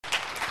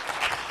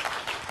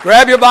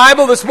Grab your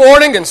Bible this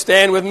morning and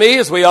stand with me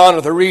as we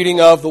honor the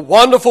reading of the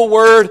wonderful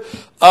word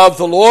of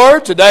the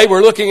Lord. Today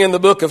we're looking in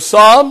the book of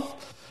Psalm,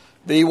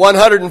 the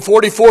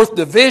 144th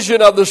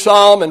division of the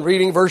Psalm, and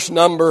reading verse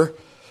number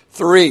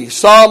 3.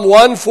 Psalm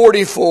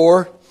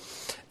 144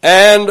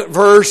 and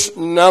verse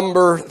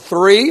number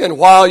 3. And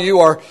while you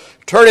are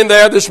turning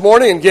there this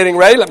morning and getting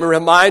ready, let me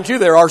remind you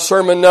there are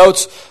sermon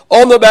notes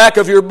on the back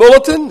of your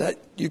bulletin that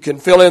you can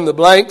fill in the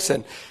blanks,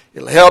 and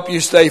it'll help you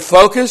stay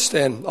focused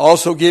and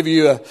also give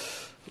you a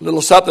little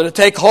something to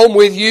take home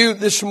with you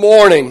this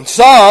morning.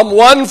 Psalm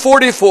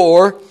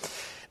 144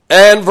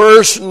 and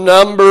verse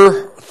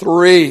number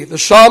 3. The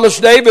psalmist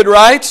David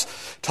writes,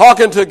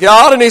 talking to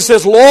God, and he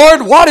says,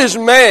 Lord, what is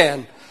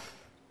man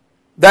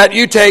that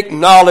you take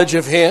knowledge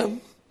of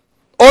him?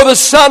 Or the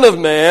son of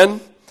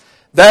man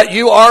that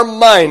you are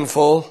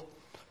mindful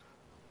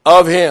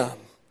of him?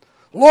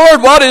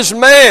 Lord, what is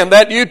man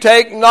that you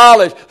take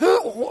knowledge?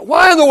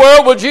 Why in the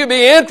world would you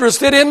be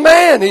interested in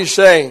man, he's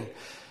saying?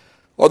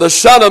 Or the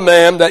son of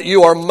man that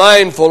you are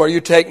mindful or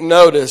you take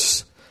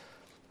notice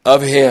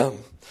of him.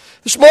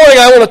 This morning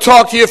I want to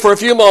talk to you for a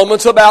few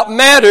moments about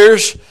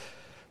matters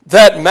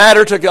that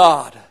matter to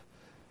God.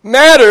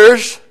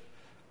 Matters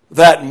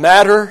that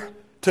matter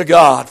to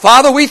God.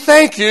 Father, we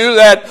thank you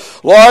that,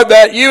 Lord,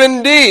 that you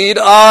indeed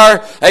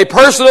are a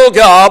personal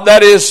God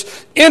that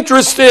is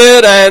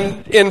interested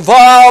and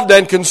involved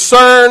and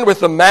concerned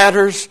with the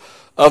matters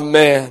of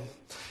man.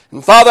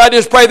 And Father, I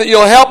just pray that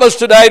you'll help us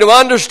today to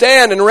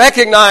understand and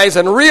recognize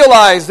and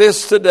realize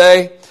this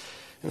today.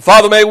 And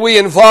Father, may we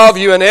involve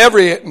you in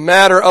every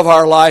matter of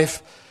our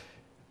life.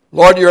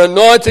 Lord, your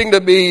anointing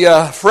to be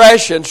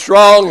fresh and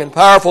strong and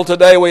powerful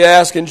today, we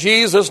ask in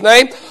Jesus'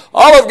 name.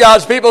 All of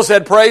God's people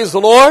said, praise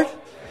the Lord.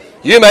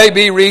 You may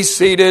be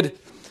reseated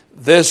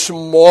this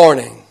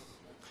morning.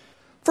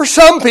 For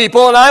some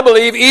people, and I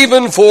believe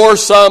even for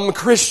some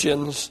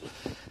Christians,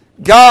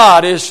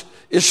 God is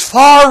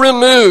far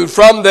removed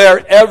from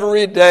their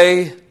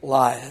everyday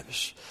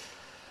lives.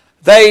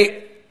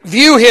 They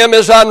view him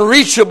as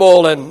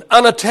unreachable and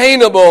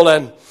unattainable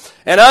and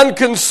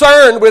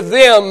unconcerned with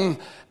them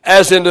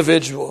as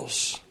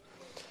individuals.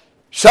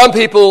 Some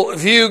people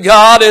view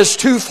God as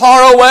too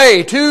far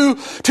away, too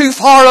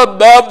far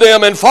above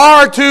them, and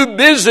far too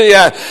busy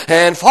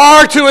and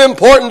far too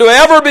important to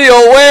ever be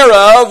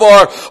aware of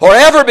or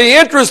ever be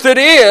interested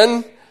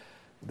in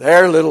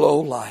their little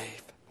old life.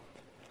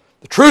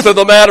 The truth of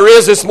the matter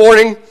is this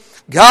morning,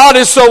 God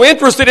is so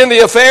interested in the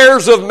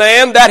affairs of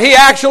man that he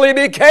actually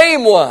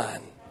became one.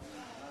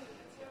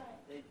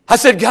 I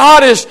said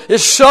God is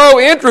so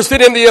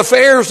interested in the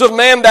affairs of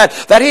man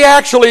that he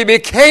actually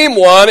became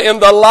one in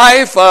the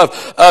life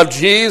of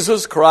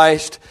Jesus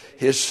Christ,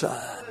 his Son.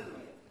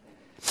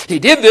 He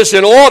did this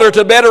in order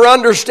to better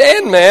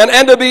understand man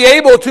and to be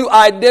able to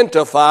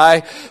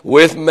identify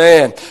with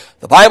man.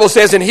 The Bible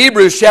says in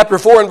Hebrews chapter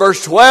 4 and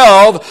verse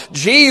 12,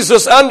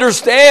 Jesus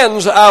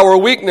understands our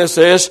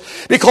weaknesses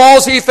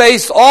because he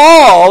faced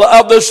all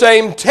of the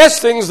same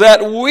testings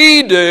that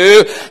we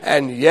do,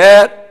 and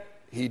yet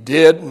he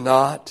did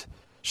not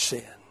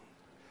sin.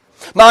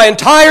 My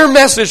entire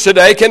message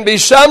today can be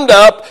summed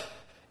up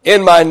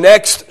in my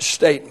next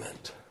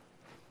statement.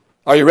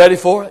 Are you ready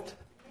for it?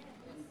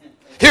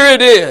 Here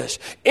it is.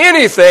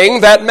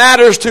 Anything that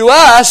matters to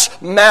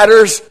us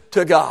matters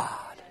to God.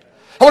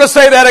 I want to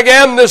say that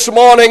again this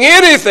morning.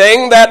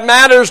 Anything that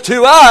matters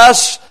to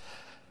us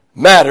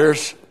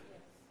matters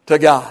to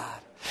God.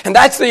 And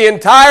that's the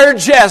entire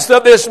gist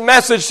of this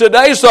message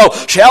today. So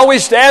shall we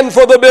stand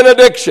for the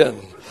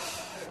benediction?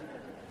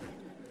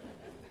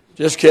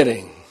 Just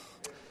kidding.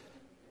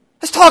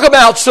 Let's talk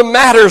about some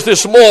matters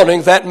this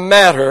morning that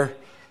matter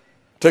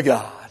to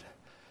God.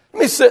 Let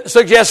me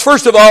suggest,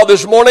 first of all,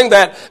 this morning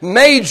that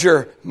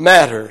major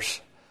matters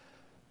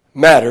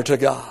matter to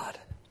God.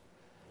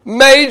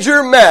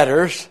 Major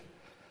matters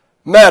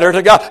matter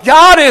to God.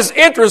 God is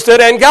interested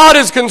and God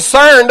is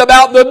concerned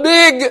about the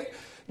big,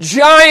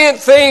 giant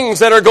things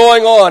that are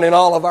going on in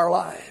all of our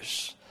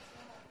lives.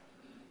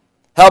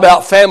 How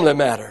about family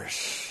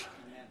matters?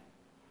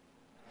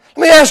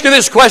 Let me ask you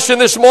this question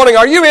this morning.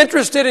 Are you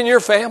interested in your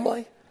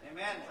family?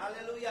 Amen.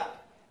 Hallelujah.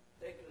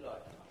 Thank you, Lord.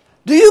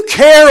 Do you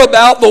care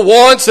about the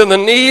wants and the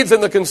needs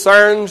and the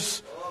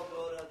concerns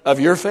of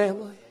your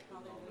family?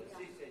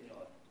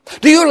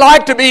 Do you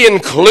like to be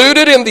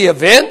included in the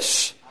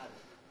events?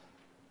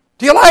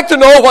 Do you like to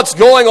know what's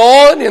going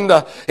on in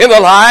the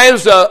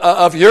lives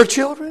of your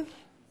children?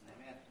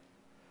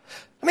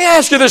 Let me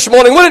ask you this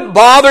morning, would it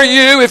bother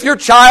you if your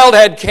child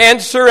had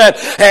cancer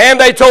and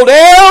they told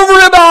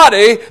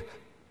everybody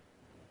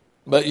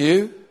but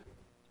you?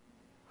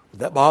 Would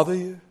that bother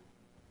you?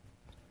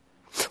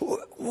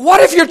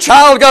 What if your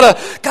child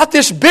got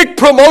this big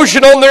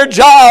promotion on their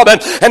job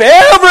and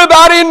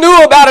everybody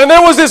knew about it, and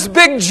there was this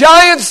big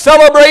giant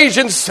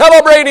celebration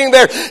celebrating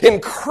their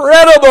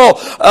incredible,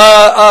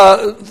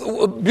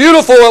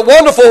 beautiful,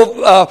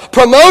 wonderful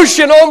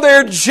promotion on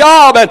their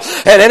job, and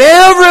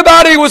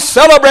everybody was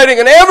celebrating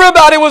and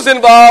everybody was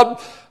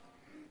involved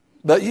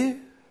but you?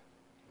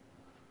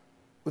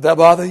 Would that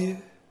bother you?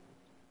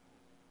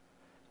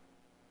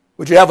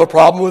 Would you have a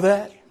problem with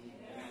that?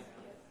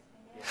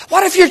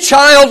 What if your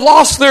child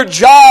lost their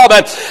job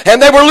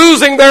and they were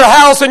losing their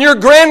house and your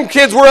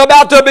grandkids were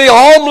about to be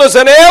homeless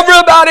and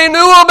everybody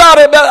knew about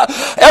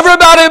it,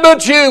 everybody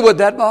but you? Would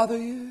that bother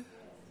you?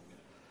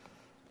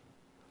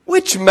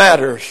 Which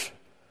matters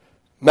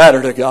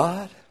matter to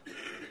God?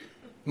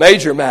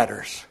 Major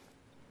matters.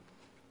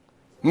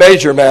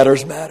 Major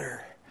matters matter.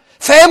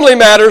 Family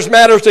matters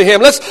to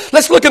Him.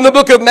 Let's look in the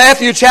book of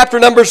Matthew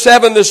chapter number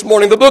 7 this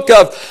morning. The book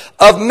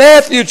of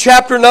Matthew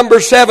chapter number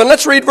 7.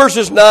 Let's read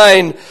verses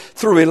 9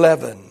 through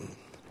 11.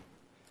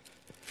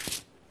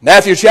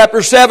 Matthew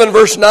chapter 7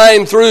 verse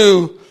 9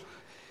 through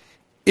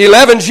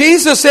 11.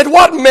 Jesus said,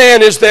 "What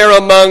man is there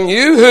among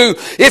you who,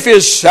 if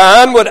his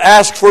son would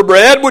ask for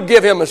bread, would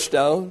give him a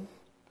stone?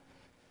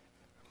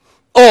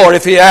 Or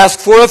if he asked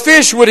for a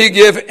fish, would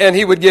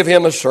he would give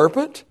him a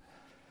serpent?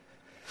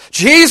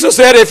 Jesus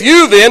said, if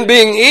you then,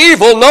 being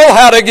evil, know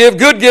how to give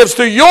good gifts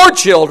to your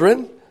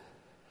children,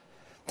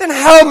 then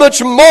how much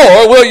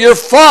more will your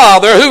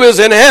Father who is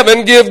in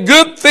heaven give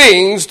good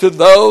things to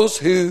those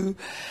who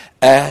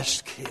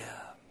ask Him?"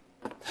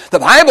 The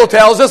Bible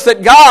tells us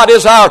that God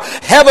is our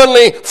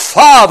heavenly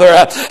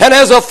Father, and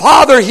as a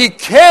father, He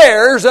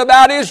cares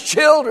about His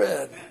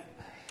children.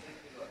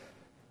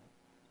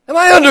 And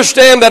I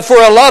understand that for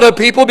a lot of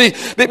people,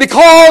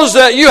 because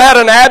you had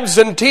an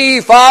absentee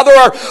father,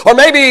 or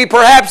maybe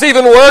perhaps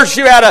even worse,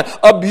 you had an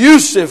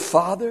abusive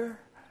father.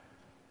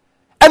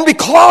 And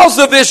because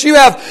of this, you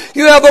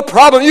have a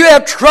problem. You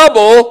have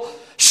trouble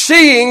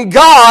seeing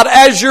God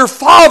as your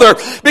father,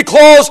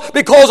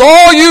 because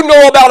all you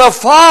know about a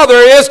father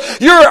is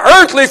your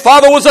earthly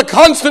father was a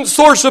constant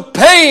source of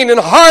pain and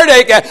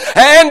heartache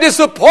and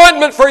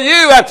disappointment for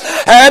you.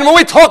 And when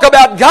we talk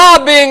about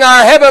God being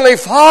our heavenly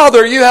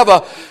Father, you have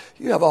a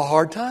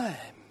hard time.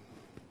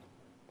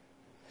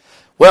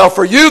 Well,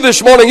 for you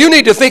this morning, you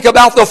need to think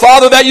about the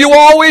Father that you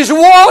always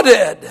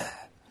wanted.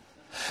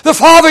 The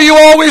Father you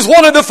always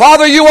wanted, the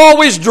Father you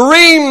always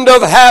dreamed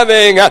of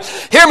having.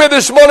 Hear me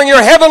this morning,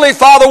 your heavenly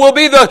Father will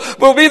be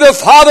the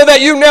Father that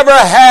you never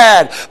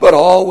had, but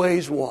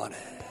always wanted.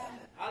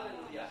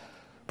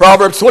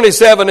 Proverbs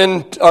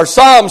 27 or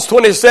Psalms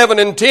 27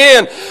 and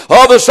 10.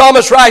 Oh, the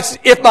psalmist writes,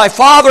 "If my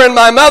father and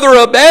my mother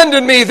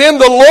abandon me, then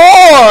the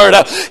Lord,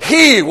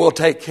 He will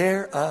take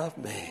care of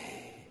me."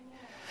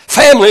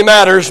 Family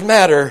matters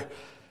matter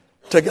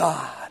to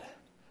God.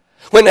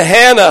 When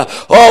Hannah,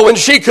 when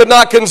she could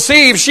not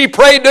conceive, she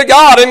prayed to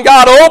God, and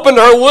God opened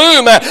her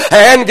womb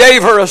and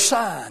gave her a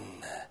son.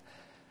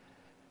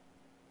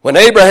 When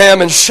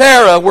Abraham and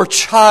Sarah were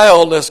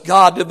childless,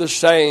 God did the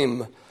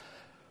same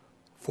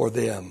for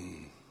them.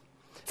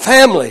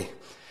 Family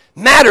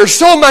matters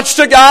so much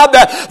to God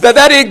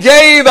that He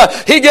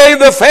gave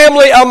the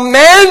family a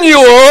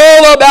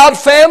manual about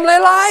family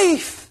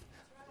life.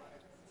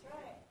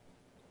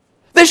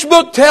 This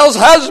book tells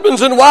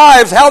husbands and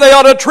wives how they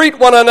ought to treat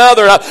one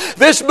another.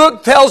 This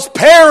book tells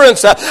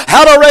parents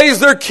how to raise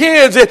their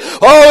kids. It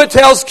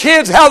tells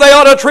kids how they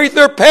ought to treat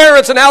their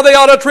parents and how they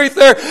ought to treat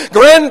their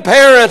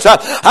grandparents.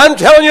 I'm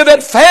telling you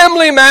that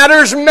family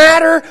matters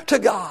matter to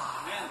God.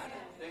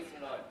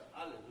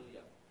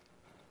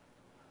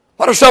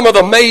 What are some of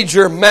the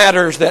major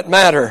matters that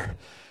matter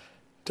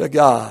to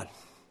God?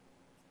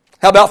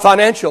 How about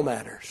financial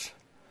matters?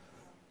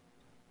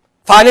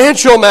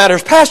 Financial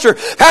matters. Pastor,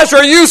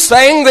 are you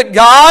saying that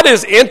God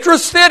is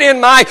interested in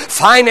my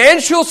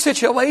financial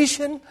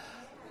situation?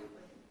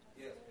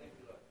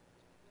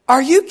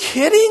 Are you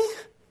kidding?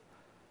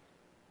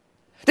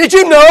 Did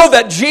you know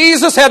that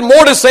Jesus had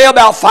more to say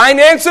about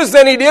finances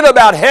than He did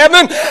about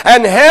heaven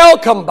and hell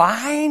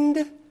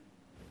combined?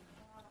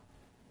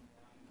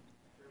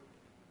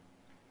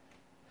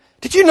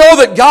 Did you know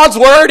that God's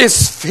Word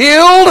is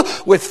filled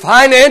with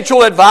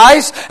financial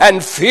advice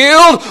and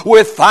filled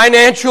with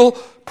financial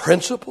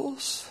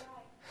principles?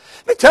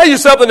 Let me tell you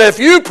something. If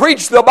you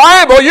preach the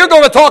Bible, you're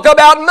going to talk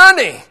about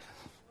money.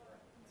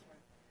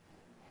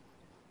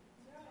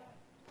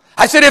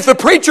 I said, if the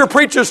preacher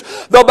preaches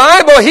the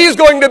Bible, he's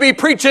going to be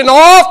preaching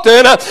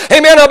often,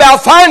 amen,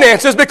 about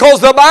finances, because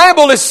the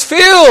Bible is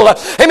filled,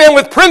 amen,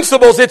 with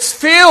principles. It's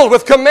filled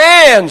with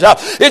commands.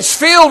 It's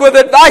filled with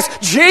advice.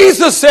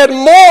 Jesus said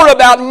more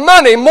about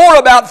money, more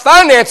about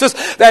finances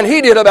than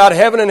He did about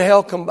heaven and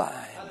hell combined.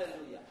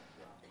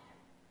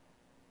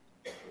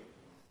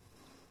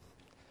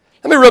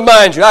 Let me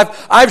remind you,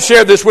 I've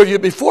shared this with you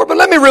before, but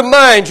let me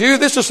remind you,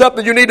 this is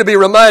something you need to be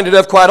reminded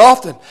of quite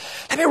often.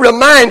 Let me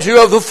remind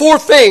you of the 4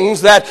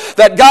 things that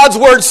God's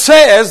Word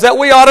says that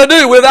we ought to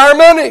do with our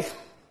money.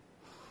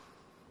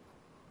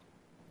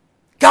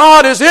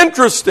 God is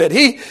interested.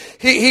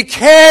 He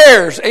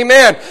cares.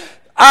 Amen.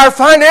 Our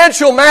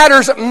financial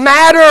matters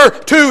matter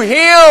to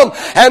Him,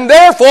 and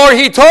therefore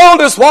He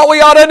told us what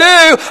we ought to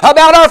do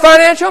about our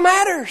financial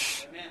matters.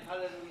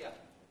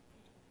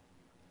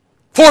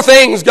 4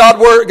 things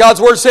God's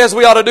Word says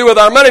we ought to do with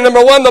our money.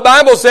 Number 1, the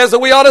Bible says that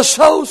we ought to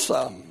sow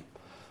some.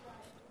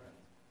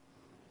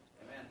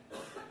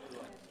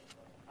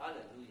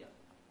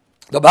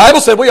 The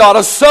Bible said we ought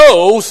to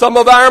sow some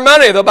of our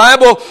money. The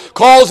Bible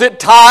calls it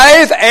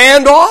tithe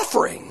and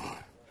offering.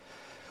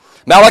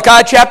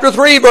 Malachi chapter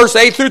 3, verse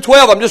 8 through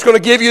 12. I'm just going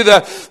to give you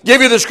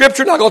the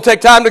scripture. Not going to take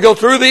time to go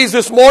through these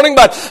this morning,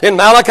 but in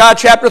Malachi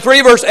chapter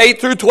 3, verse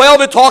 8 through 12,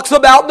 it talks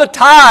about the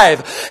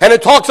tithe. And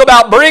it talks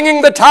about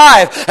bringing the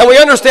tithe. And we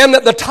understand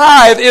that the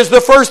tithe is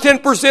the first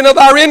 10% of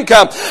our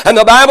income. And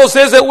the Bible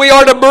says that we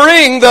are to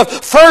bring the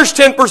first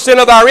 10%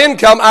 of our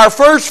income, our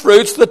first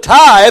fruits, the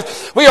tithe.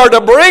 We are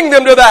to bring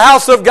them to the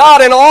house of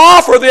God and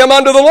offer them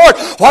unto the Lord.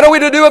 What are we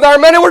to do with our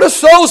money? We're to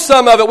sow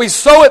some of it. We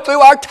sow it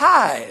through our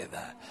tithe.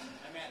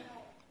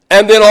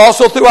 And then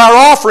also through our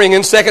offering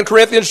in 2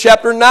 Corinthians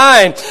chapter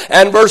 9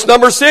 and verse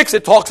number 6,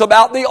 it talks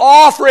about the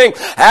offering.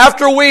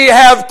 After we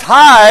have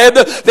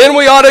tithed, then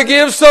we ought to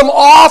give some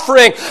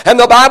offering. And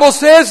the Bible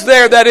says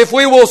there that if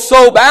we will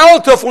sow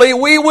bountifully,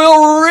 we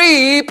will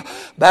reap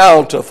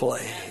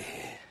bountifully.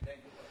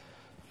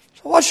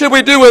 So what should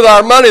we do with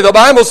our money? The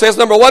Bible says,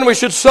 number one, we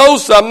should sow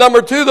some.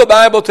 Number two, the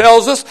Bible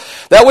tells us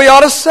that we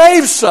ought to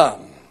save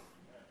some.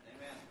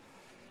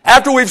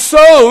 After we've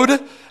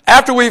sowed,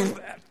 after we've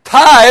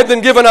tithed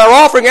and given our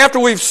offering, after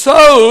we've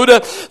sowed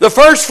the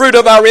first fruit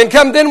of our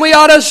income, then we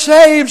ought to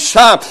save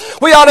some.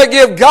 We ought to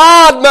give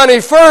God money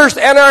first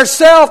and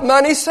ourselves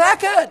money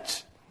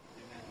second.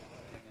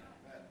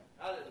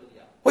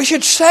 We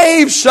should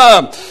save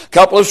some. A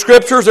couple of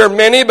scriptures, there are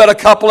many, but a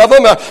couple of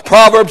them.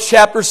 Proverbs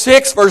chapter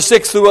 6, verse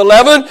 6 through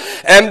 11.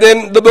 And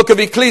then the book of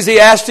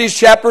Ecclesiastes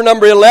chapter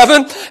number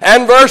 11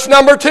 and verse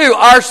number 2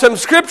 are some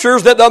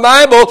scriptures that the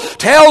Bible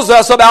tells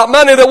us about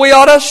money that we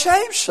ought to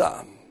save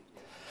some.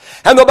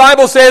 And the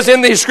Bible says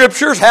in these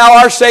scriptures how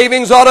our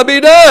savings ought to be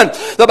done.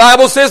 The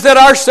Bible says that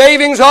our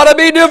savings ought to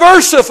be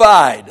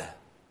diversified.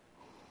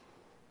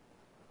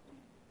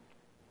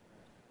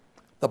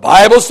 The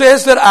Bible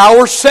says that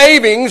our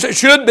savings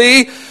should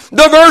be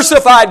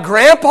diversified.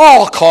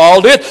 Grandpa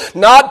called it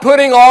not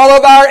putting all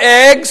of our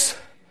eggs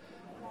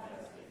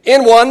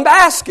in one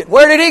basket.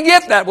 Where did he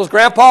get that? Was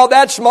Grandpa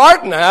that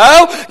smart?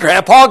 No.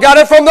 Grandpa got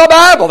it from the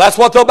Bible. That's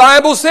what the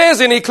Bible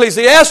says in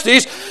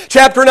Ecclesiastes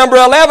chapter number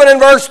 11 and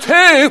verse 2,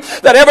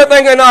 that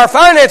everything in our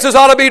finances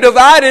ought to be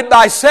divided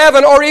by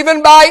 7 or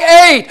even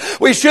by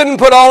 8. We shouldn't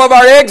put all of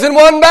our eggs in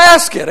one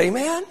basket.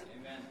 Amen?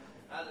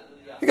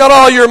 You got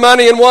all your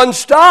money in one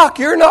stock,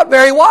 you're not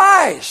very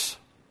wise.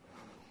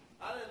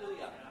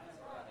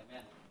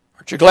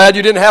 Aren't you glad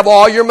you didn't have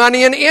all your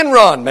money in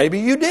Enron? Maybe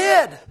you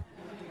did.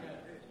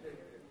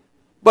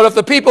 But if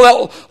the people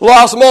that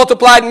lost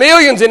multiplied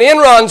millions in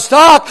Enron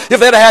stock, if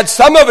they'd had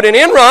some of it in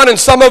Enron and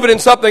some of it in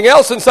something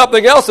else and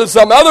something else and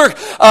some other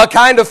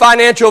kind of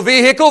financial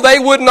vehicle, they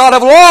would not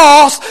have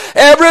lost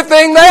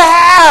everything they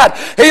had.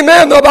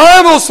 Amen. The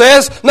Bible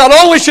says not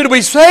only should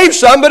we save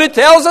some, but it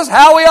tells us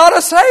how we ought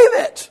to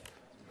save it.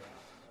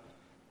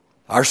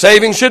 Our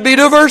savings should be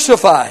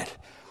diversified.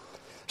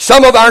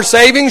 Some of our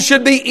savings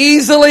should be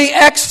easily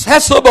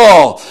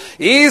accessible.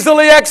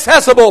 Easily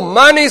accessible.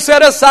 Money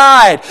set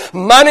aside.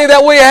 Money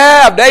that we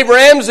have. Dave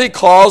Ramsey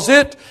calls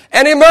it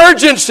an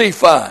emergency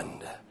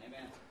fund.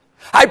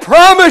 I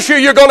promise you,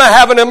 you're going to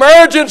have an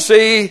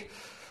emergency.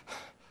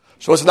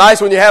 So it's nice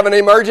when you have an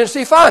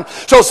emergency fund.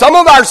 So some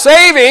of our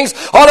savings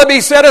ought to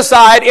be set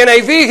aside in a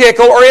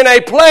vehicle or in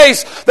a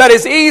place that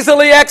is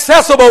easily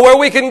accessible where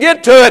we can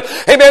get to it.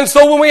 Amen.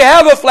 So when we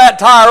have a flat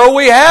tire or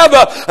we have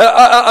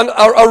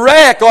a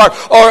wreck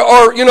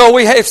or you know,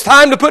 it's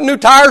time to put new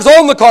tires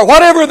on the car,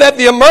 whatever that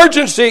the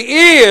emergency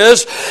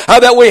is,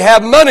 that we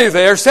have money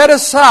there set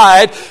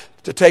aside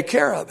to take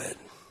care of it.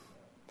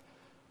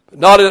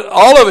 Not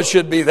all of it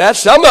should be that.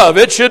 Some of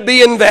it should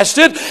be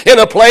invested in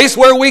a place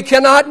where we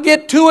cannot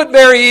get to it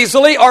very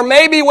easily, or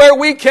maybe where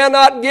we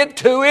cannot get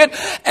to it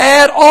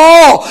at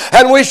all.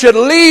 And we should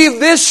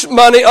leave this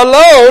money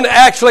alone,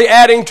 actually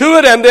adding to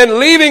it and then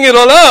leaving it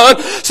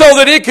alone so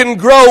that it can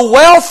grow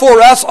well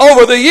for us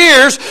over the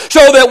years,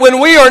 so that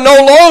when we are no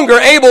longer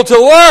able to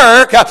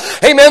work,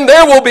 amen,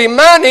 there will be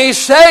money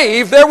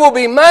saved, there will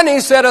be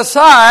money set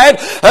aside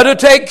to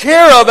take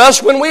care of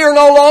us when we are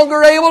no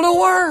longer able to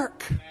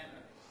work.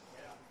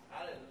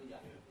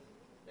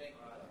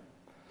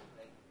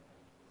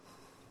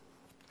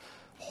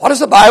 What does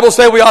the Bible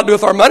say we ought to do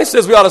with our money? It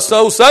says we ought to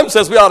sow some. It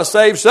says we ought to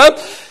save some.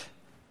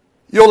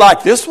 You'll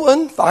like this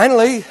one,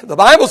 finally. The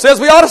Bible says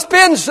we ought to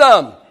spend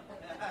some.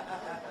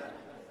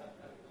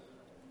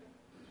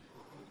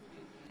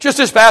 Just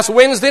this past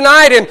Wednesday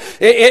night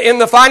in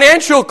the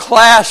financial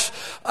class,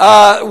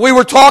 we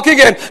were talking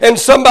and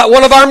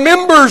one of our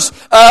members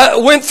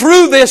went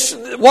through this,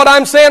 what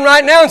I'm saying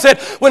right now, and said,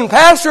 when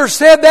Pastor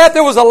said that,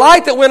 there was a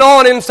light that went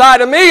on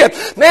inside of me, and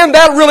man,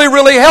 that really,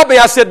 really helped me.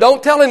 I said,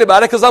 don't tell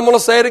anybody because I'm going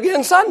to say it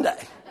again Sunday.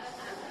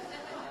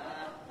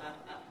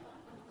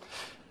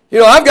 You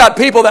know, I've got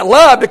people that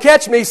love to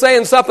catch me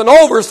saying something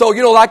over, so,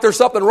 you know, like there's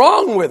something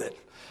wrong with it.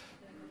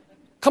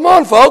 Come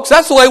on, folks,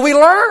 that's the way we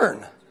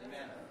learn.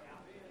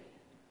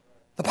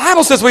 The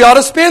Bible says we ought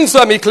to spend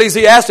some.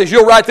 Ecclesiastes.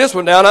 You'll write this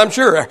one down, I'm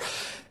sure.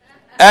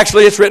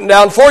 Actually, it's written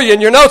down for you in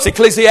your notes.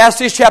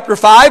 Ecclesiastes chapter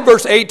 5,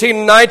 verse 18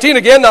 and 19.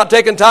 Again, not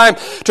taking time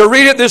to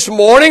read it this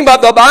morning,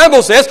 but the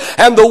Bible says,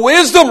 and the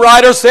wisdom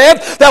writer said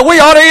that we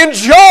ought to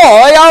enjoy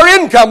our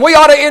income. We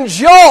ought to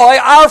enjoy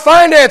our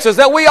finances.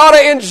 That we ought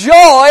to enjoy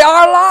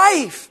our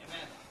life.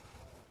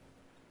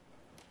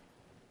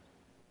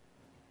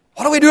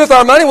 What do we do with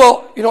our money?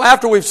 Well,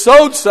 after we've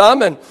sowed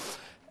some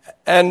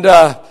and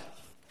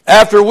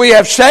after we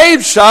have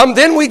saved some,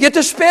 then we get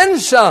to spend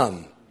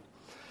some.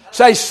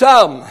 Say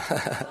some.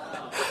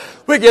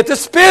 We get to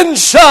spend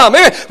some.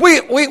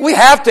 We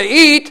have to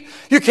eat.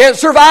 You can't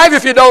survive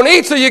if you don't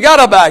eat, so you got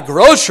to buy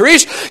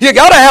groceries. You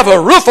got to have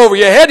a roof over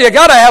your head. You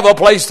got to have a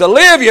place to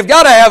live. You've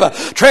got to have a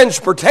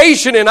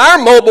transportation in our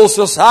mobile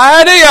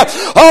society.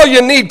 Oh,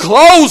 you need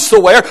clothes to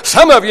wear.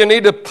 Some of you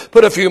need to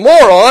put a few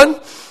more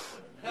on.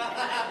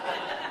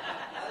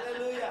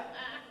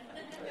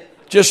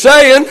 Just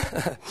saying.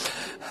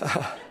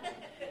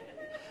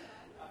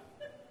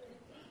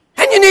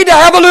 And you need to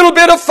have a little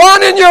bit of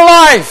fun in your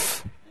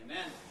life.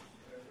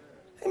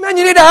 Amen.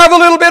 You need to have a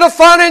little bit of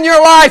fun in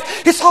your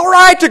life. It's all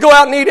right to go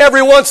out and eat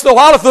every once in a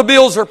while if the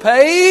bills are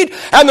paid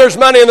and there's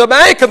money in the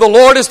bank and the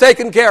Lord is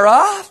taken care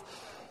of.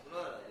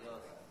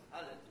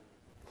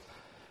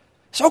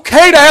 It's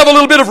okay to have a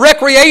little bit of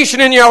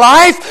recreation in your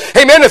life.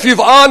 Amen. If you've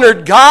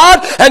honored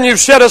God and you've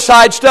set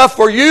aside stuff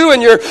for you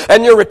and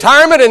your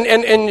retirement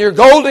and your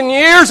golden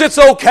years, it's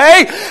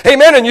okay.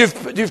 Amen. And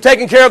you've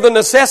taken care of the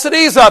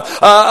necessities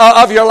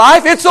of your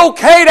life. It's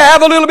okay to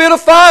have a little bit of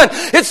fun.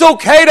 It's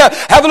okay to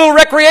have a little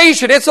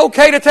recreation. It's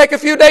okay to take a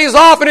few days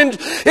off, and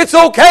it's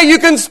okay. You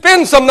can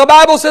spend some. The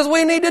Bible says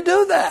we need to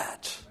do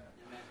that.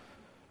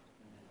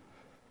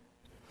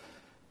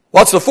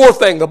 What's the fourth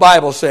thing the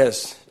Bible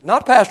says?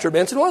 Not Pastor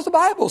Benson. What does the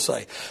Bible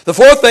say? The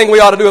fourth thing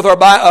we ought to do with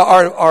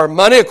our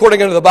money,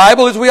 according to the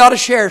Bible, is we ought to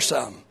share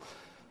some.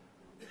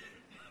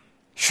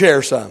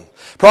 Share some.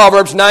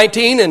 Proverbs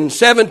 19 and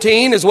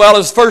 17, as well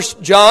as 1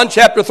 John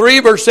chapter 3,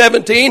 verse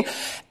 17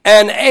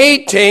 and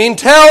 18,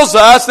 tells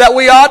us that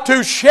we ought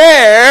to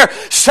share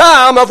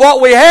some of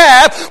what we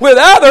have with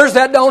others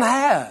that don't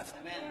have.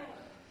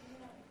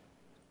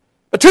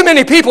 But too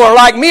many people are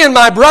like me and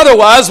my brother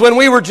was when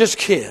we were just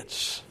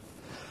kids.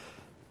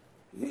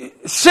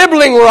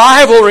 Sibling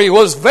rivalry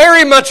was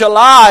very much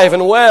alive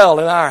and well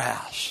in our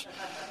house.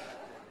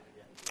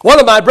 One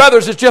of my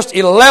brothers is just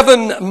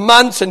 11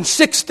 months and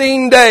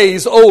 16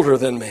 days older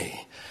than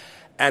me.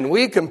 And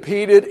we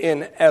competed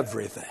in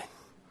everything.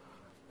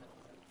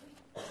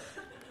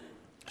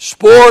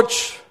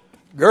 Sports,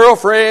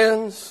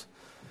 girlfriends,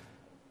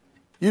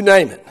 you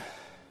name it.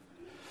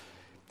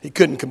 He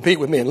couldn't compete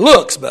with me in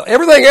looks, but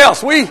everything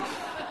else, we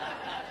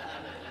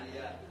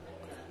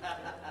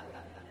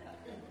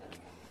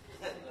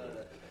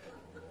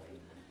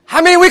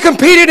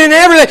competed in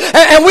everything,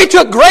 and we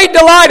took great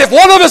delight if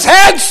one of us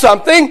had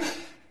something,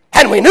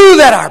 and we knew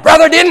that our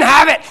brother didn't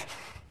have it.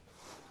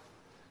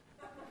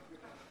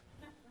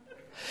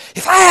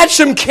 If I had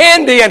some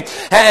candy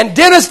and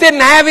Dennis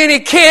didn't have any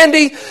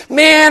candy,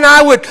 man,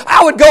 I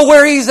would go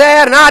where he's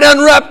at, and I'd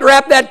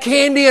unwrap that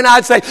candy, and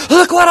I'd say,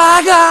 "Look what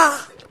I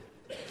got,"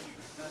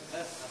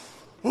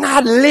 and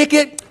I'd lick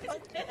it.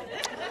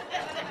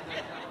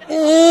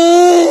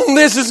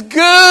 This is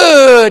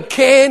good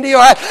candy.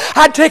 Or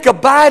I'd take a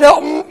bite of,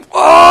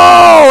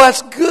 oh,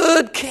 that's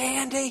good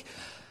candy.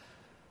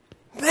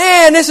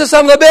 Man, this is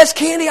some of the best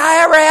candy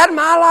I ever had in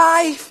my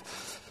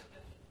life.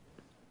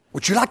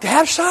 Would you like to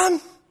have some?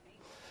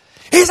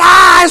 His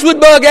eyes would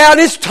bug out,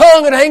 his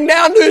tongue would hang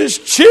down to his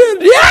chin.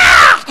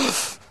 Yeah!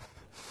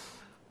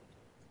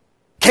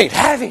 Can't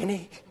have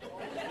any.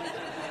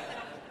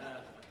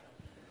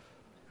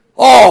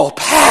 Oh,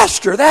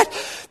 Pastor,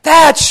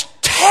 that's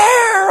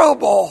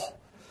terrible.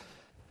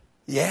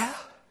 Yeah?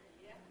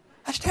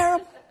 That's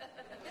terrible.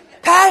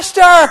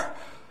 Pastor,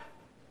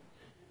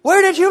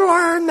 where did you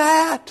learn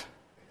that?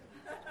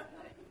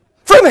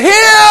 From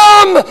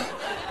him!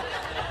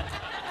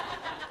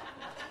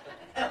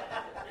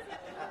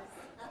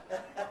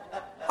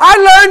 I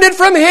learned it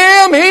from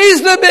him.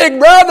 He's the big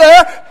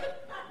brother.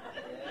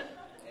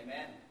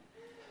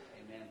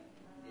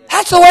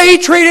 That's the way he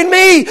treated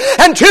me.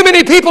 And too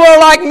many people are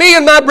like me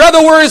and my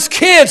brother were his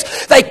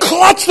kids. They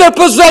clutch their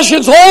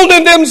possessions,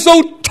 holding them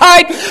so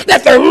tight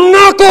that their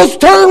knuckles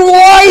turn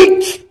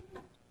white.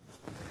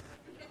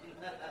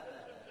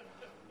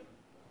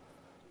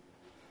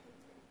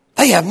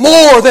 They have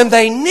more than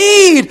they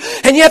need,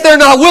 and yet they're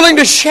not willing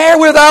to share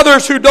with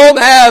others who don't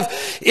have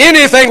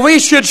anything. We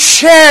should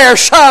share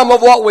some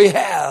of what we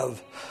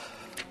have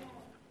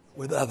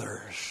with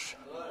others.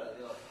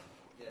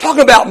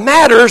 Talking about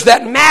matters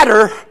that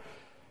matter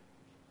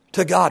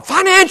to God.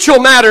 Financial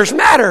matters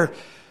matter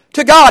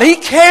to God. He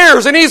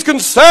cares and He's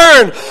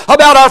concerned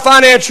about our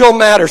financial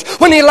matters.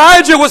 When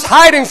Elijah was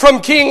hiding from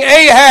King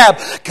Ahab,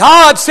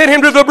 God sent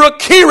him to the brook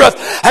Kerith,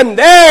 and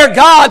there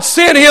God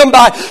sent him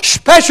by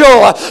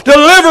special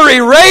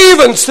delivery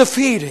ravens to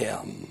feed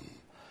him.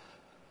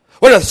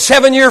 When a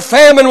 7-year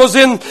famine was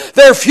in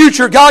their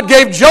future, God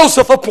gave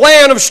Joseph a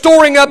plan of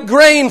storing up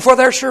grain for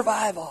their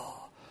survival.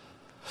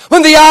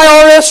 When the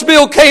IRS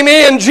bill came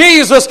in,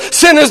 Jesus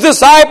sent His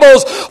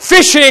disciples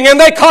fishing and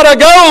they caught a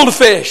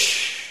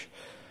goldfish.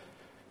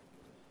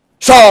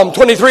 Psalm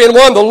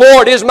 23:1, the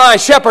Lord is my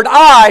shepherd,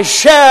 I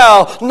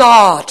shall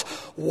not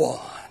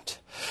want.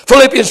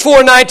 Philippians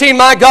 4:19,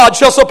 my God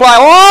shall supply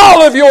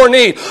all of your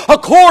need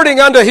according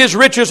unto His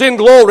riches in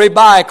glory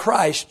by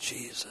Christ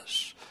Jesus.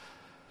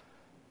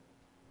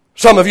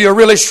 Some of you are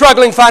really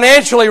struggling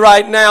financially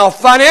right now.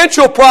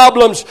 Financial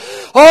problems.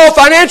 Oh,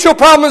 financial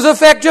problems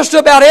affect just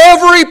about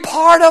every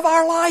part of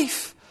our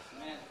life.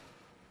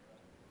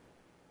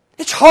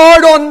 It's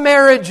hard on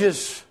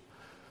marriages.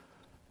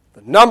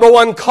 The number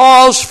one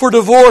cause for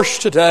divorce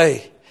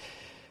today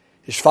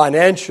is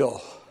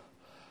financial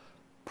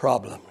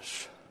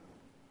problems.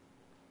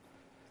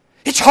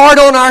 It's hard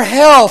on our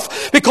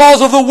health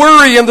because of the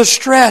worry and the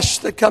stress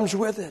that comes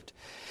with it.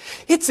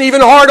 It's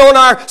even hard on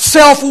our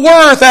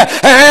self-worth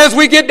as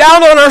we get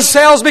down on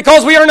ourselves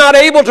because we are not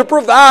able to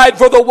provide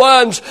for the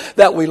ones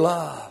that we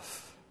love.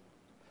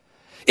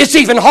 It's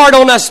even hard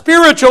on us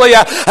spiritually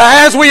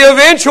as we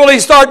eventually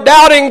start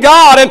doubting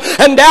God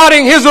and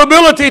doubting His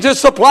ability to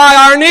supply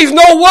our needs.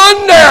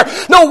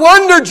 No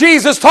wonder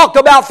Jesus talked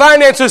about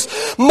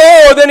finances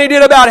more than He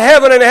did about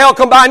heaven and hell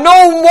combined.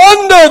 No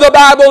wonder the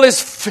Bible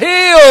is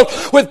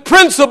filled with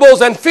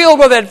principles and filled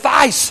with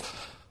advice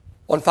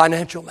on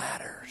financial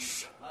matters.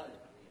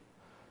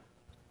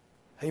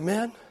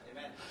 Amen?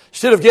 Amen?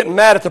 Instead of getting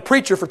mad at the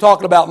preacher for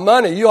talking about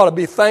money, you ought to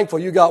be thankful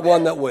you got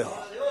one that will.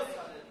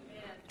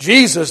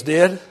 Jesus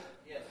did.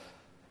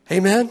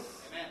 Amen?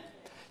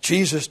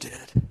 Jesus did.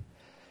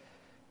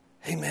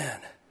 Amen.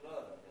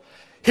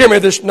 Hear me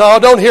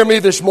don't hear me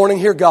this morning.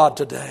 Hear God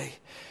today.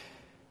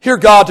 Hear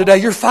God today.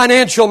 Your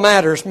financial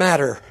matters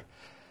matter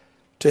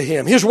to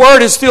Him. His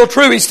Word is still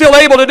true. He's still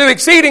able to do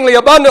exceedingly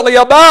abundantly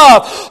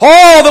above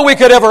all that we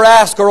could ever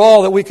ask or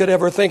all that we could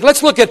ever think.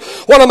 Let's look at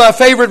one of my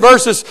favorite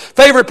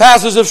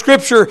passages of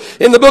Scripture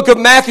in the book of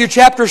Matthew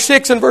chapter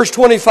 6 and verse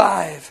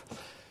 25.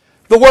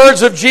 The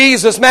words of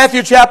Jesus,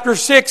 Matthew chapter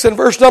 6 and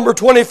verse number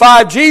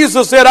 25.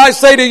 Jesus said, I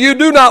say to you,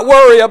 do not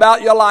worry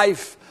about your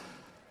life.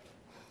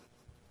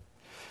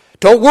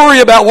 Don't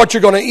worry about what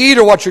you're going to eat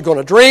or what you're going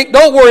to drink.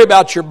 Don't worry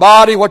about your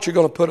body, what you're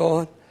going to put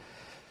on.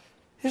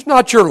 Is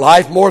not your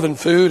life more than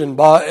food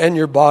and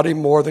your body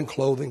more than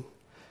clothing?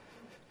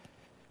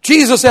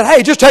 Jesus said,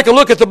 hey, just take a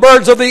look at the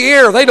birds of the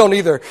air. They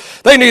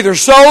neither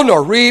sow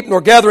nor reap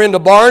nor gather into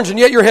barns, and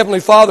yet your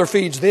heavenly Father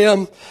feeds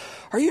them.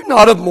 Are you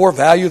not of more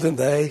value than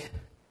they?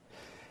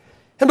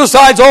 And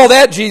besides all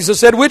that, Jesus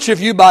said, which of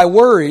you by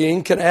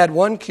worrying can add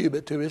 1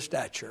 cubit to his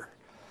stature?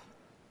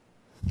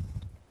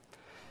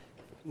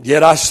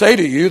 Yet I say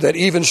to you that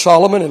even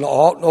Solomon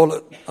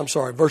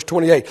verse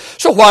 28.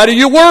 So why do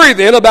you worry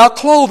then about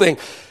clothing?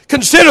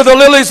 Consider the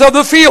lilies of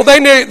the field.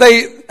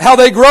 How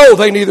they grow.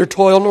 They neither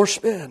toil nor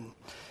spin.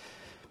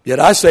 Yet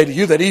I say to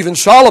you that even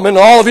Solomon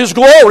in all of his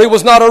glory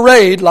was not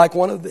arrayed like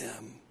one of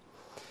them.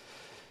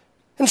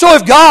 And so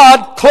if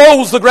God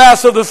clothes the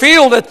grass of the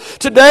field that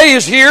today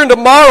is here and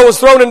tomorrow is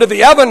thrown into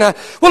the oven,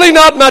 will He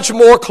not much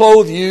more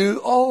clothe you,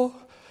 oh,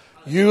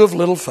 you of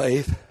little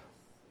faith?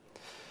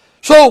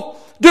 So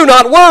do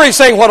not worry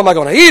saying, what am I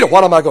going to eat, or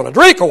what am I going to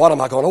drink, or what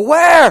am I going to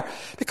wear?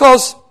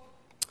 Because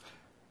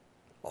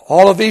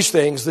all of these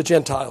things the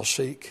Gentiles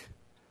seek.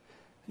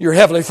 Your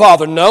heavenly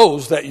Father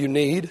knows that you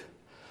need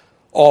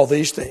all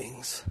these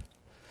things.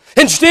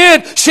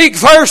 Instead, seek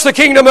first the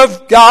kingdom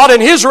of God and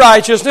His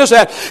righteousness,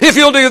 and if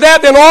you'll do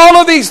that, then all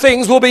of these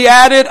things will be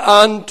added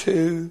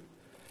unto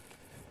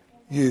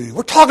you.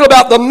 We're talking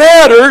about the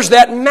matters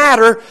that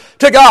matter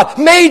to God.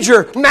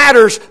 Major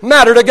matters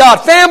matter to God.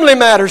 Family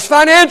matters,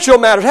 financial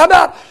matters.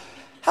 How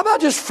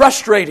about just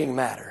frustrating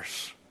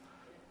matters?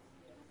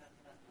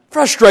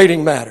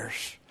 Frustrating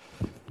matters.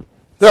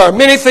 There are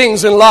many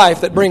things in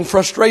life that bring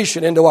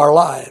frustration into our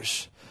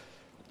lives.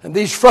 And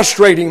these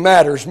frustrating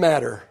matters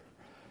matter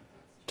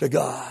to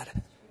God.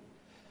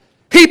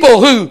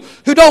 People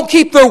who don't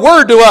keep their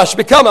word to us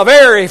become a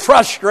very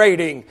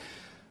frustrating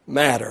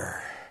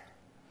matter.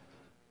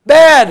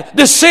 Bad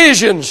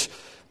decisions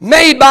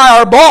made by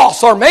our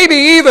boss, or maybe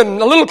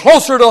even a little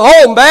closer to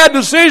home, bad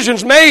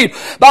decisions made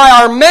by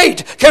our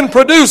mate can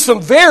produce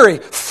some very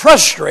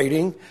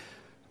frustrating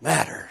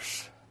matters.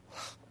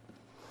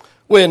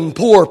 When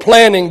poor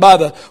planning by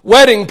the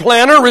wedding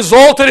planner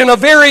resulted in a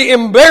very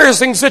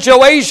embarrassing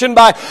situation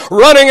by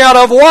running out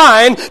of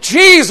wine,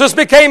 Jesus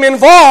became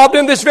involved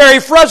in this very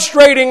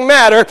frustrating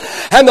matter,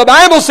 and the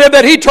Bible said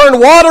that He turned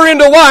water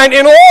into wine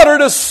in order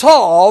to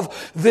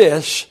solve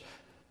this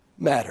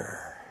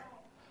matter.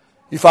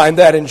 You find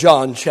that in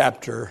John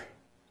chapter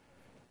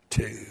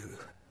 2.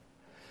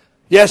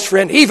 Yes,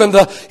 friend,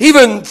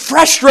 even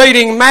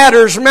frustrating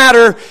matters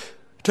matter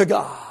to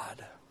God.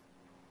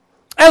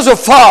 As a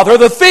father,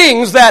 the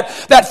things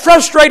that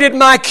frustrated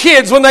my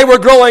kids when they were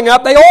growing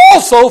up, they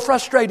also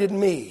frustrated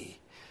me.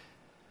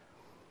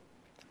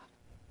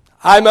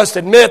 I must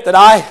admit that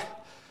I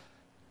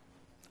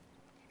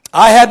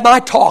had my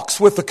talks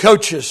with the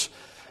coaches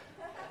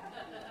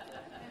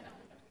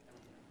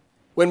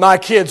when my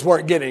kids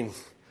weren't getting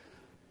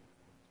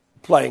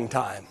playing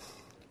time.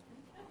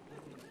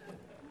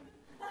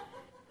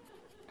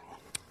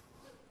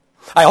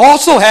 I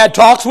also had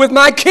talks with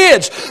my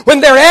kids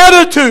when their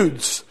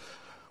attitudes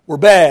were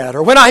bad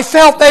or when I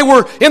felt they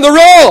were in the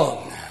wrong.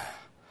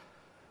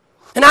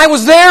 And I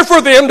was there for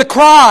them to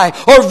cry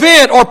or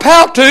vent or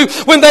pout to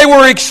when they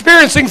were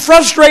experiencing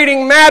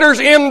frustrating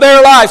matters in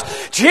their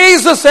lives.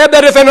 Jesus said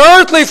that if an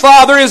earthly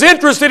father is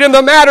interested in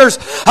the matters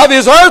of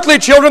his earthly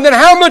children, then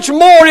how much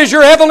more is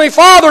your heavenly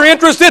Father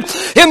interested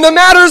in the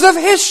matters of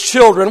his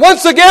children?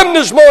 Once again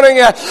this morning,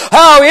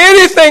 how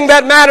anything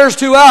that matters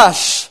to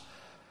us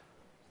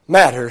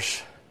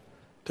matters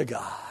to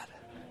God.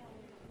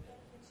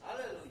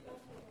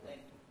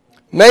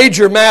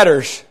 Major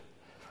matters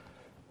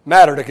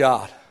matter to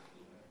God.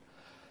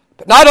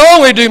 But not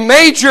only do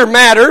major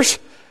matters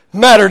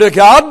matter to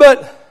God,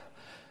 but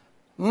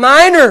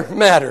minor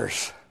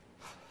matters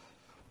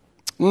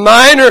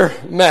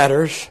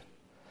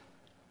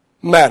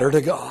matter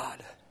to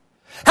God.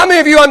 How many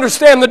of you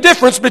understand the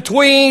difference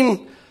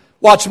between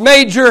what's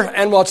major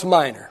and what's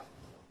minor?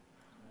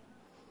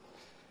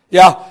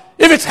 Yeah,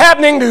 if it's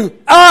happening to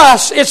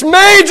us, it's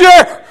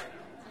major.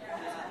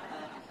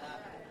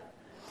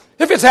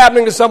 If it's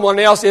happening to someone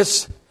else,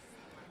 it's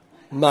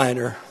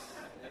minor.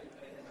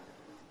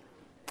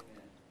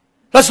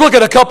 Let's look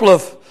at a couple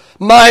of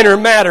minor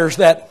matters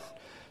that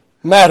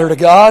matter to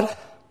God.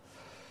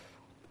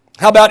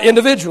 How about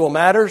individual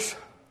matters?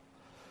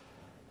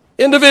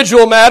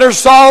 Individual matters.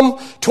 Psalm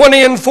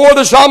 20:4,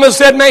 the psalmist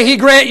said, may he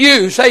grant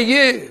you, say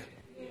you.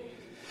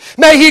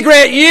 May he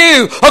grant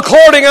you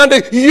according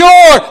unto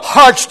your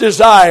heart's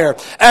desire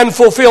and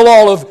fulfill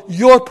all of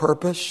your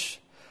purpose.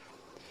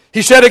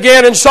 He said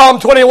again in Psalm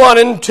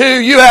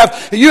 21:2,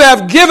 you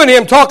have given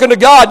him, talking to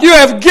God, you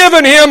have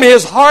given him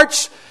his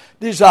heart's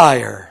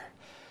desire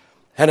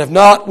and have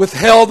not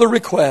withheld the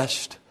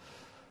request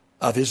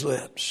of his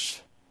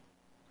lips.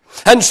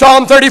 And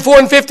Psalm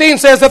 34:15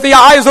 says that the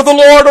eyes of the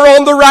Lord are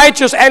on the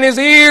righteous and his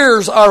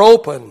ears are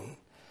open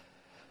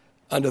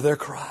unto their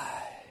cry.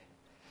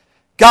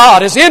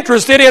 God is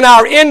interested in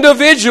our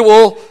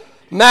individual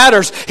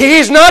matters.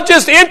 He's not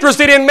just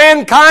interested in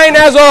mankind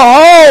as a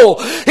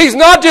whole. He's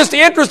not just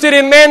interested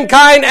in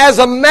mankind as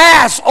a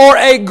mass or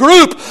a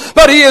group,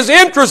 but he is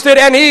interested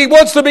and he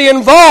wants to be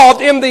involved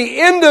in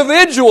the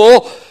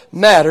individual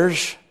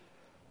matters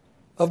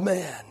of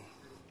man.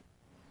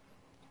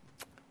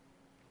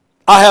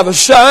 I have a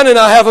son and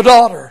I have a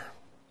daughter.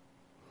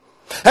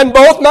 And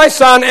both my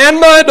son and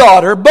my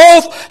daughter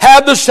both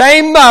have the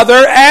same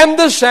mother and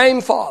the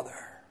same father.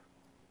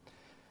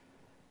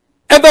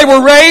 And they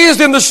were raised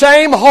in the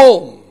same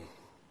home.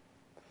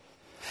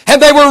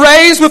 And they were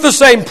raised with the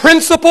same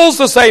principles,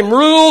 the same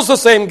rules, the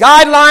same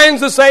guidelines,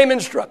 the same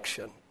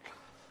instruction.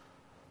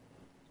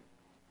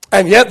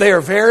 And yet they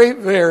are very,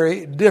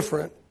 very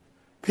different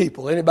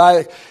people.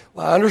 Anybody?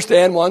 Well, I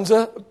understand one's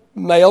a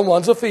male,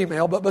 one's a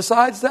female, but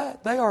besides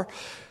that, they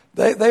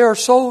are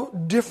so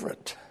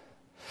different.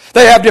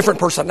 They have different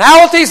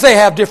personalities, they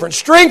have different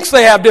strengths,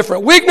 they have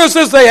different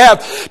weaknesses, they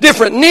have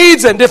different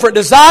needs and different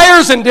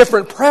desires and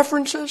different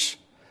preferences.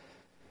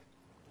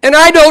 And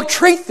I don't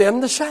treat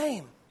them the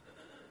same.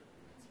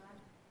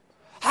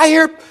 I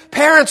hear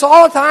parents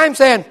all the time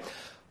saying,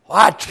 well,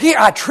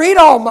 I treat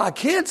all my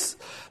kids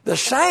the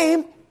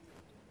same.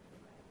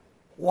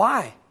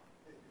 Why?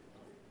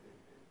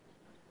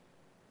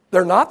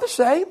 They're not the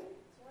same.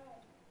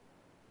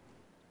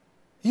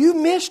 You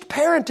missed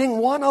parenting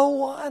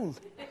 101.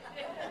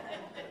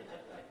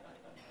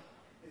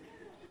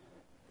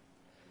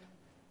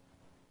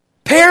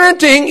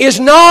 Parenting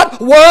is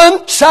not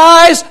one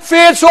size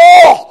fits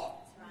all.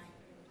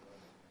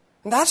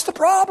 And that's the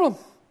problem.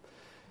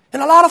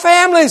 In a lot of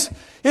families,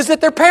 is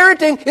that their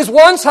parenting is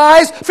one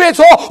size fits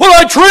all. Well,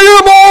 I treat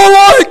them all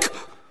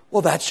alike.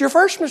 Well, that's your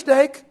first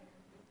mistake.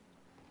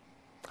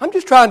 I'm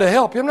just trying to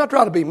help you. I'm not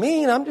trying to be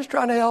mean. I'm just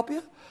trying to help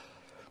you.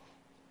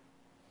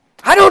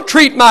 I don't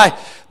treat my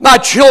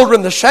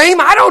children the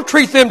same. I don't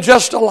treat them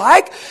just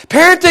alike.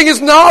 Parenting is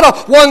not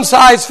a one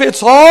size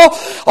fits all.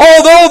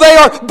 Although they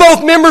are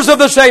both members of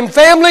the same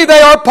family,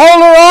 they are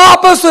polar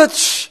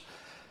opposites.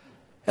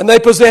 And they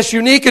possess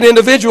unique and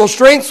individual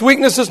strengths,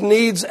 weaknesses,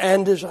 needs,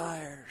 and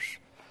desires.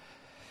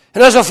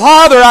 And as a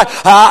father,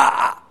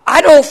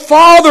 I don't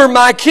father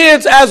my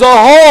kids as a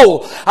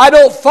whole. I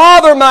don't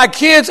father my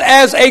kids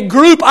as a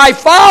group. I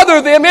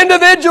father them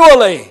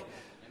individually.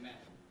 Amen.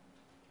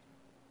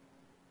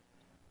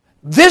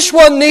 This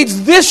one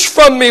needs this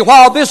from me,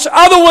 while this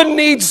other one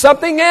needs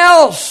something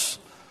else.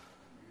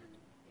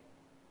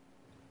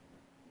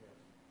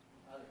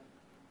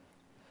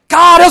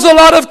 God has a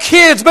lot of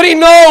kids, but He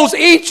knows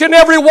each and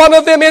every one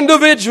of them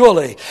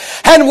individually.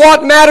 And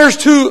what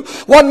matters a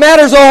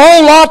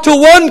whole lot to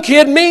one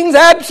kid means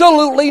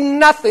absolutely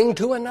nothing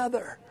to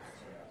another.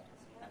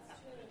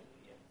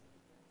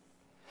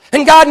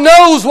 And God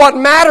knows what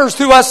matters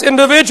to us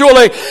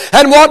individually,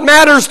 and what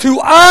matters to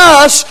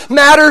us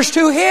matters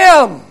to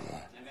Him.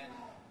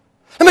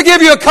 Let me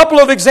give you a couple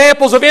of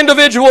examples of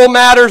individual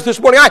matters this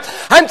morning.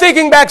 I'm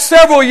thinking back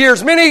several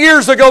years, many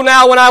years ago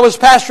now, when I was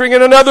pastoring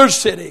in another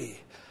city.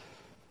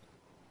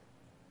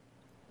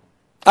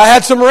 I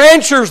had some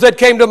ranchers that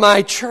came to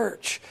my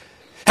church.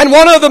 And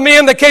one of the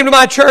men that came to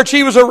my church,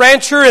 he was a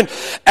rancher,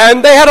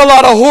 and they had a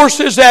lot of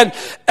horses, and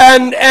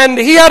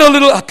he had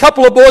a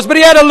couple of boys, but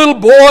he had a little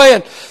boy,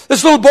 and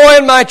this little boy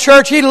in my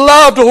church, he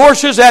loved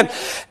horses, and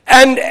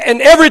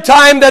every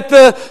time that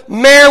the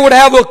mare would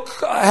have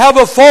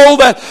a foal,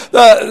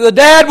 the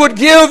dad would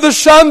give the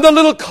son the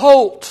little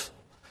colt,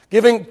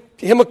 giving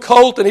him a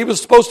colt, and he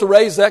was supposed to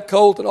raise that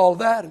colt and all of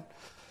that. And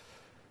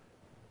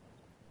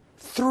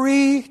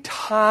 3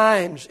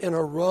 times in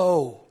a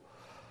row,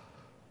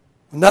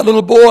 when that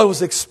little boy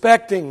was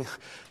expecting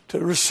to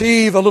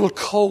receive a little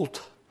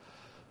colt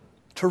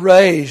to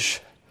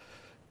raise,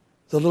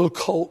 the little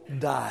colt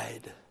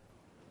died.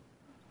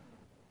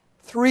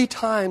 3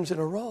 times in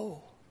a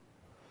row.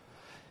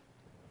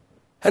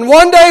 And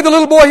one day the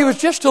little boy, he was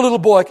just a little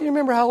boy. Can you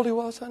remember how old he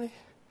was, honey?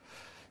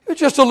 He was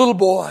just a little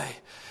boy.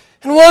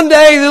 And one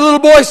day the little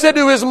boy said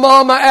to his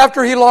mama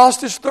after he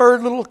lost his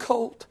 3rd little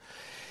colt,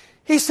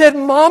 he said,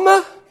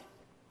 "Mama,"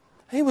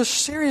 he was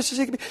serious as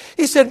he could be.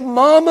 He said,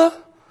 "Mama,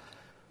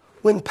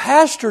 when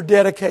Pastor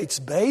dedicates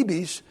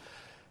babies,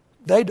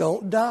 they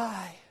don't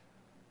die.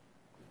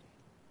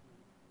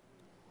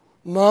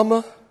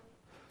 Mama,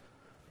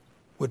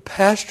 would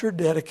Pastor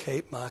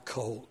dedicate my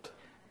colt?"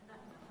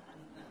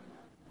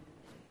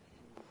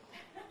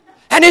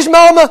 And his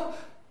mama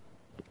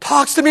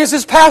talks to me and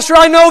says, "Pastor,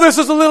 I know this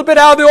is a little bit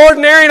out of the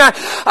ordinary, and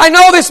I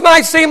know this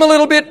might seem a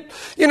little bit,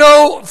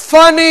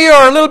 funny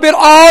or a little bit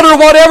odd or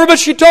whatever, but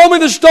she told me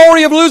the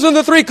story of losing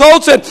the 3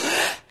 colts and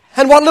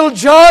what little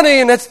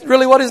Johnny," and that's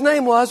really what his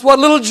name was, what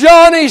little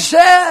Johnny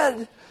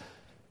said.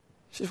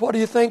 She says, "What do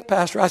you think,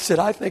 Pastor?" I said,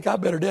 "I think I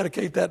better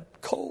dedicate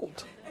that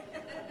colt."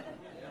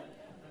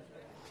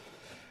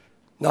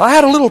 Now, I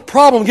had a little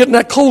problem getting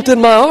that colt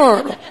in my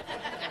arm.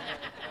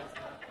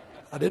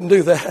 I didn't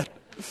do that.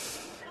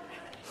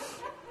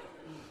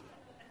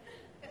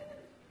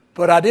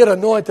 But I did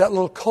anoint that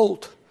little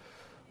colt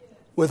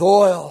with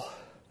oil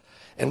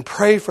and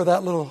pray for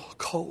that little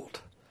colt.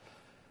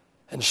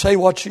 And say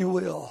what you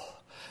will,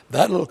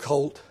 that little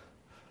colt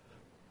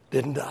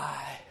didn't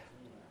die.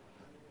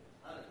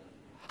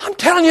 I'm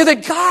telling you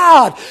that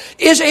God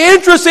is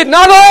interested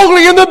not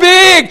only in the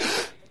big,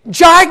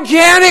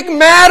 gigantic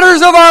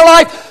matters of our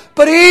life,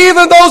 but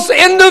even those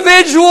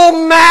individual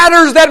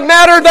matters that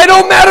matter. They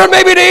don't matter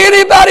maybe to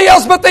anybody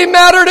else, but they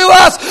matter to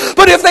us.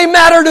 But if they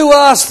matter to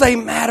us, they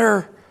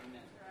matter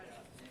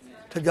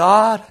to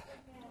God.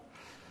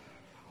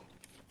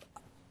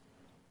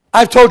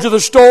 I've told you the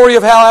story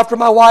of how after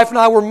my wife and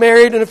I were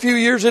married and a few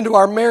years into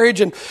our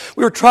marriage, and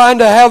we were trying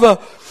to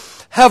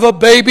have a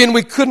baby, and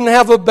we couldn't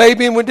have a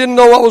baby, and we didn't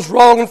know what was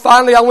wrong. And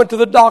finally I went to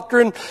the doctor,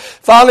 and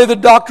finally the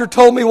doctor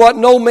told me what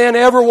no man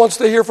ever wants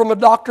to hear from a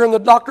doctor. And the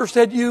doctor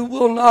said, "You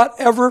will not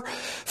ever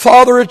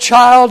father a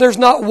child. There's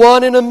not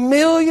 1 in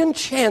 1,000,000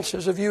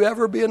 chances of you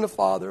ever being the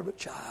father of a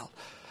child.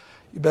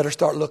 You better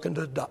start looking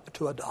to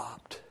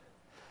adopt."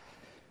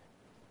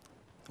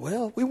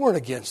 Well, we weren't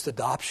against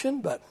adoption,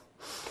 but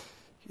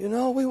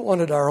we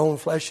wanted our own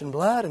flesh and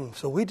blood, and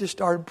so we just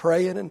started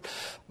praying, and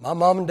my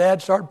mom and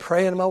dad started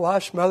praying, and my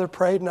wife's mother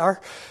prayed, and our,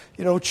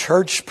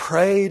 church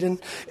prayed,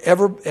 and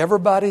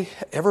everybody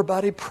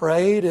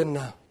prayed,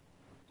 and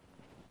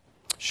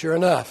sure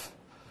enough,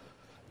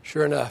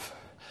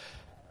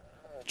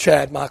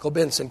 Chad Michael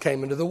Benson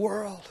came into the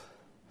world.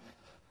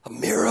 A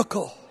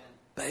miracle,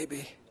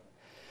 baby.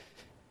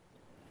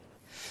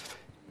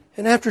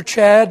 And after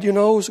Chad,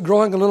 was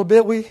growing a little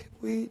bit, we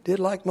did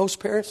like most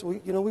parents. We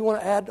want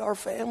to add to our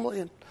family,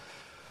 and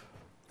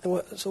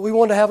so we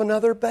wanted to have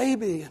another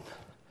baby. And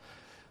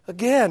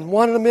again,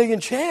 1 in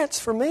 1,000,000 chance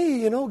for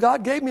me.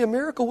 God gave me a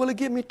miracle. Will He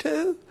give me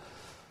 2?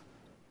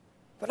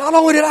 But not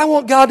only did I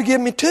want God to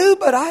give me 2,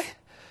 but I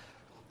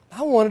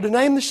wanted to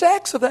name the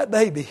sex of that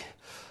baby.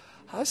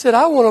 I said,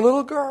 I want a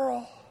little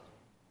girl.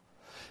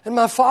 And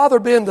my father,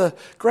 being the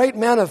great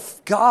man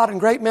of God and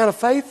great man of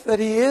faith that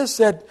he is,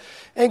 said,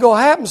 "Ain't going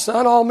to happen,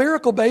 son. All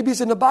miracle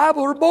babies in the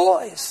Bible are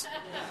boys."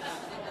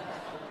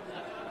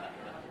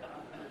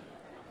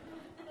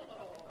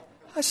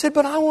 I said,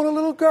 "But I want a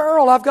little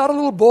girl. I've got a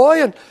little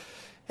boy."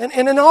 And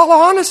in all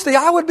honesty,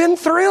 I would have been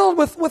thrilled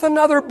with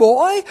another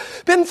boy.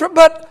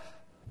 But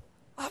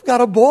I've got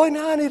a boy,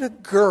 now I need a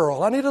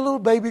girl. I need a little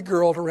baby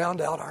girl to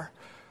round out our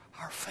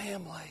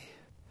family.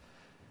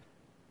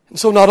 And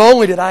so not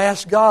only did I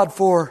ask God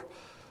for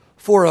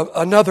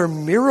another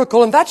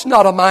miracle, and that's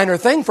not a minor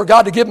thing for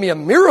God to give me a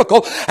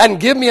miracle and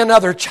give me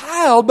another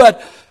child,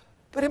 but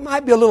it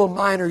might be a little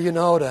minor,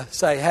 to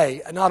say,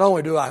 hey, not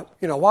only do I,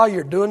 while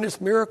you're doing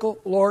this miracle,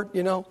 Lord,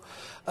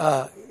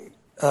 I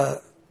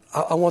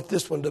want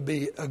this one to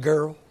be a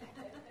girl.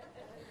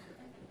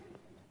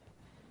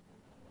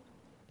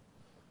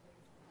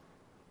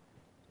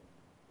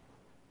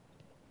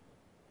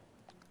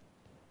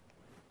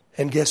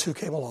 And guess who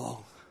came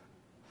along?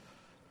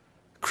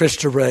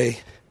 Krista Ray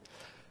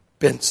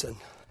Benson.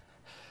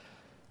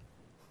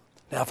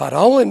 Now, if I'd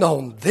only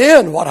known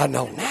then what I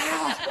know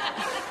now.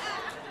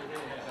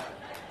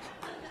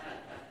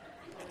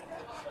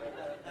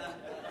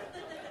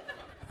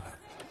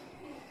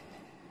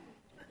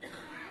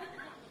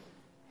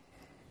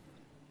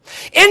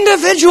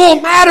 Individual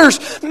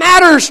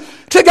matters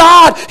to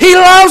God. He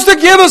loves to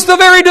give us the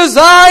very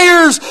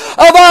desires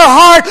of our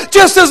heart,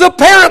 just as a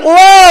parent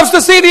loves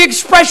to see the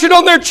expression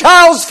on their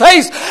child's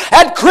face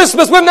at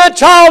Christmas when that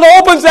child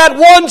opens that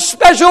one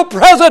special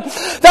present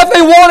that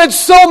they wanted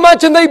so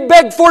much and they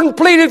begged for and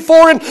pleaded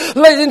for and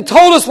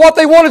told us what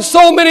they wanted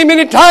so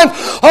many times.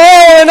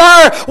 Oh, and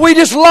we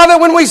just love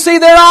it when we see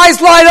their eyes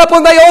light up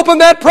when they open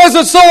that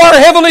present. So our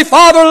Heavenly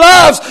Father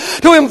loves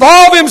to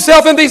involve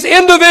Himself in these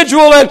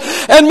individual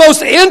and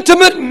most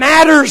intimate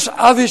matters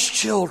of His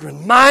children.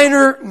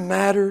 Minor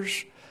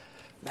matters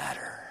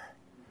matter.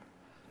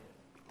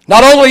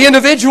 Not only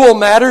individual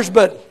matters,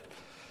 but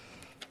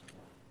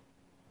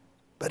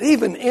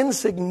even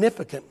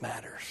insignificant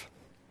matters.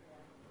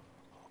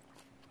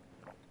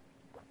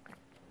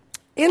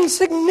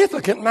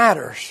 Insignificant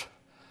matters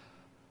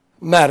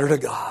matter to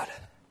God.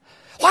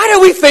 Why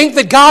do we think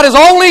that God is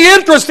only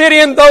interested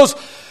in those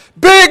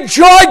big,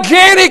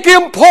 gigantic,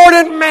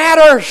 important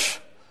matters?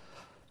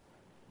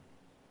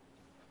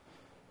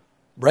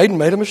 Braden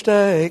made a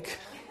mistake.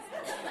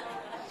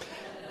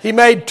 He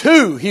made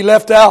two. He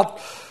left out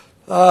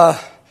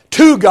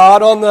to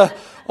God on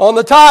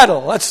the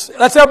title. Let's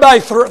everybody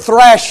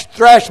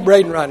thrash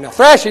Braden right now.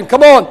 Thrash him.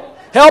 Come on,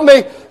 help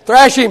me.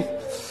 Thrash him.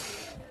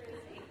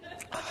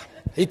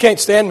 He can't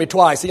stand me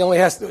twice. He can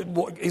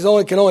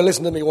only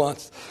listen to me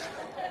once.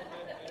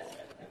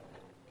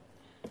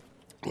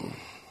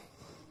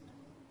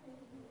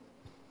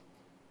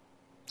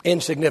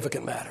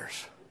 Insignificant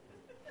matters.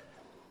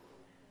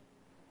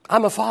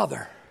 I'm a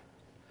father.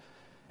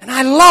 And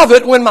I love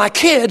it when my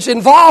kids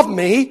involve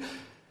me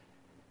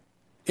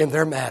in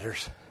their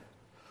matters.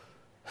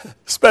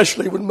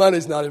 Especially when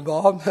money's not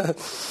involved.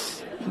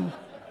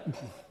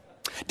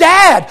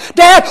 Dad,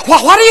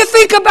 what do you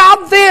think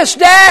about this?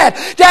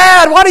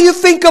 Dad, what do you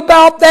think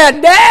about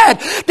that?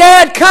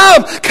 Dad,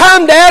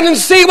 come, Dad, and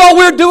see what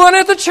we're doing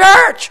at the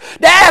church.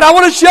 Dad, I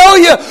want to show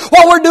you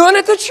what we're doing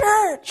at the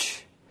church.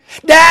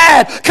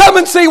 Dad, come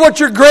and see what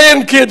your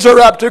grandkids are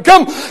up to.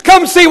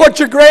 Come see what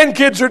your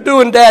grandkids are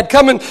doing, Dad.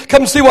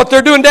 Come see what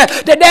they're doing,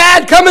 Dad.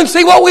 Dad, come and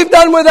see what we've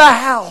done with our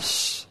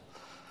house.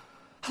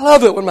 I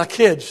love it when my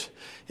kids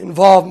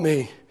involve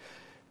me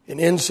in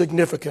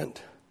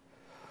insignificant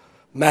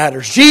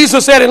matters.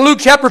 Jesus said in Luke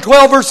chapter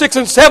 12, verse 6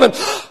 and 7,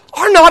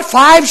 "Are not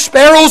 5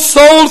 sparrows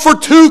sold for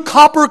 2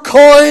 copper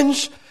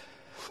coins?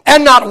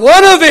 And not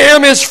one of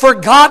them is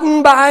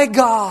forgotten by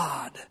God.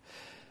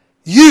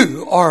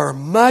 You are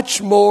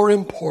much more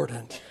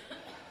important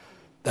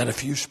than a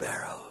few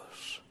sparrows."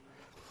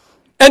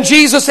 And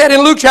Jesus said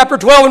in Luke chapter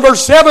 12 and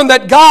verse 7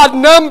 that God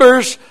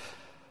numbers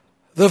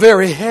the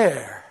very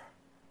hair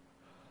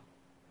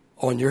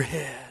on your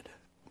head.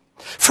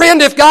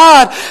 Friend, if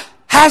God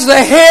has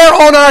the hair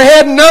on our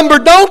head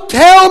numbered, don't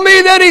tell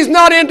me that He's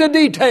not into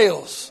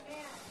details.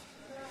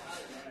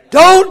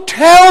 Don't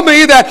tell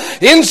me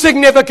that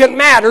insignificant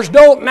matters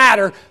don't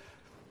matter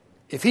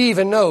if He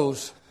even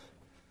knows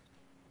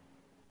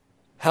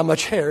how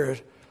much hair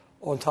is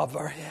on top of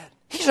our head.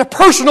 He's a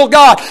personal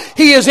God.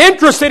 He is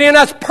interested in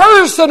us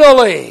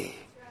personally.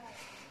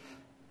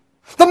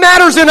 The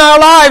matters in our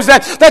lives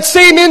that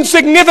seem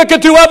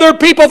insignificant to other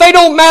people, they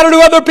don't matter to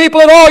other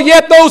people at all,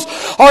 yet those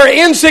are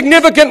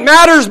insignificant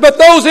matters, but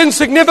those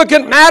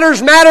insignificant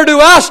matters matter to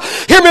us.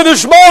 Hear me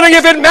this morning,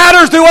 if it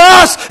matters to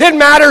us, it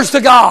matters to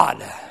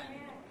God.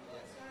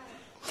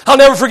 I'll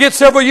never forget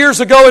several years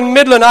ago in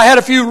Midland, I had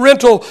a few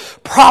rental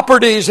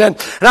properties, and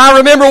I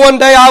remember one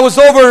day I was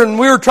over and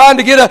we were trying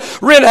to get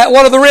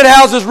one of the rent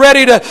houses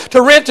ready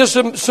to rent to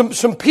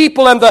some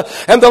people, and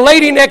the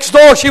lady next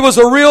door, she was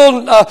a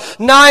real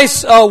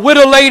nice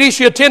widow lady.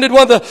 She attended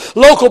one of the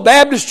local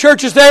Baptist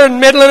churches there in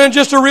Midland, and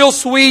just a real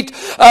sweet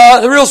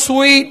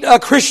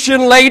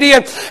Christian lady.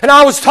 And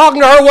I was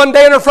talking to her one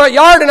day in her front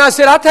yard, and I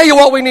said, "I'll tell you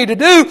what we need to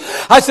do."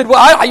 I said,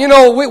 "Well,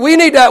 we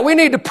need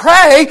to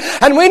pray,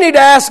 and we need to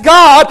ask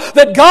God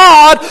that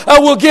God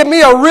will give me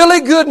a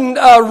really good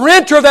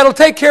renter that'll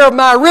take care of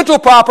my rental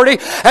property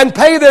and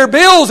pay their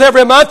bills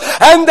every month,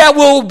 and that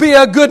will be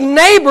a good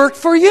neighbor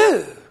for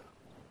you."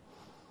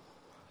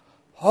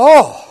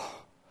 Oh,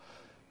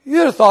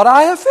 you'd have thought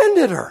I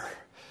offended her.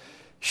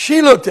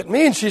 She looked at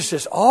me and she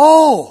says,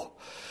 "Oh,"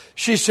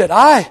 she said,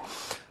 I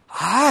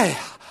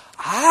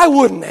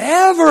wouldn't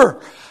ever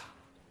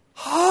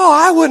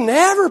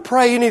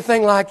pray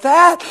anything like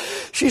that."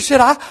 She said,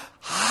 I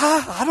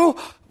don't.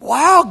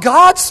 Wow,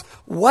 God's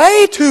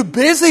way too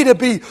busy to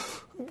be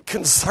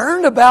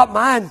concerned about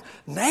my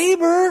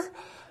neighbor.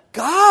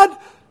 I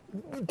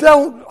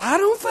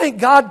don't think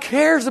God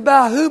cares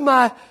about who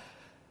my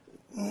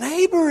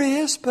neighbor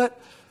is, but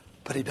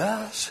He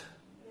does.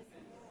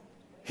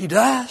 He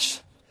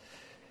does.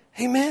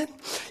 Amen.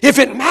 If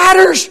it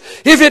matters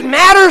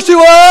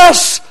to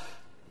us,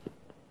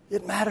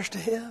 it matters to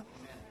Him.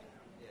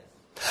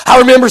 I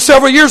remember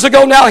several years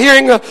ago now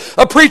hearing a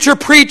preacher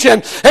preach,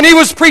 and he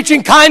was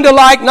preaching kind of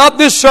like, not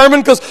this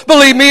sermon, because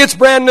believe me, it's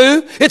brand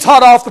new. It's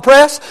hot off the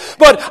press.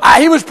 But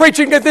he was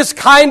preaching this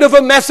kind of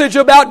a message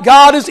about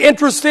God is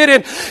interested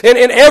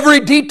in every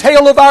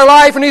detail of our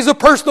life, and He's a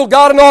personal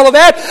God and all of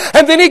that.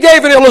 And then he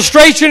gave an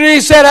illustration, and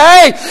he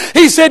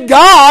said,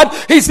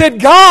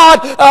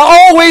 God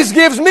always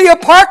gives me a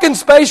parking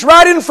space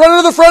right in front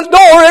of the front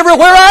door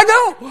everywhere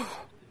I go.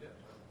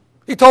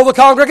 He told the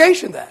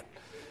congregation that.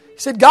 He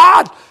said,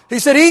 God, he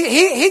said,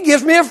 he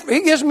gives me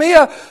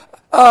a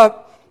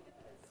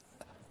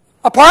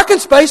parking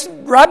space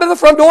right by the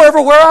front door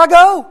everywhere I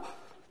go.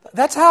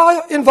 That's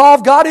how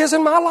involved God is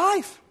in my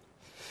life.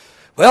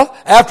 Well,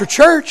 after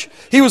church,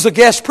 he was a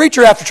guest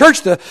preacher. After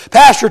church, the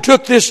pastor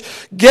took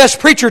this guest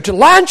preacher to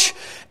lunch.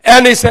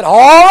 And he said, all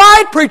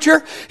right,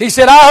 preacher. He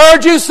said, I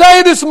heard you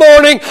say this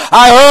morning,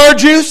 I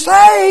heard you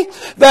say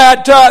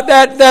that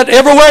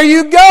everywhere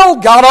you go,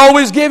 God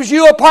always gives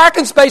you a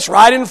parking space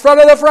right in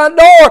front of the front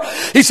door.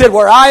 He said,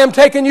 where I am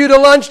taking you to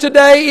lunch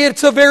today,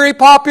 it's a very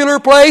popular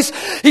place.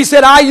 He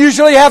said, I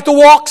usually have to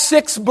walk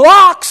 6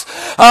 blocks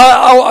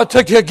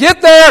to get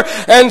there.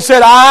 And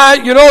said,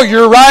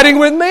 you're riding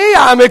with me.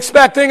 I'm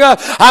expecting a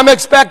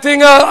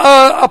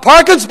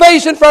parking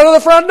space in front of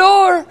the front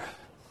door.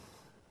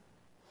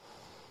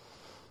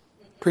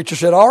 Preacher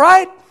said, all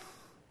right.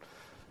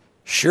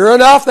 Sure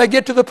enough, they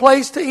get to the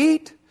place to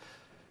eat.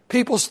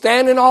 People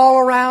standing all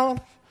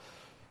around.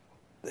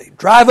 They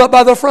drive up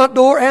by the front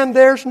door, and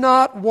there's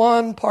not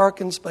one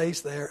parking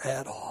space there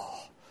at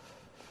all.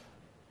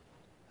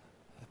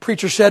 The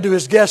preacher said to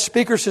his guest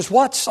speaker, says,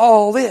 what's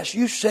all this?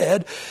 You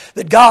said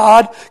that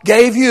God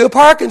gave you a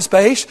parking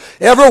space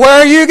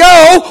everywhere you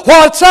go.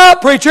 What's up,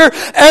 preacher?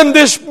 And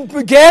this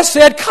guest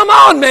said, come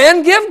on,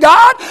 man, give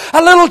God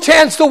a little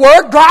chance to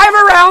work. Drive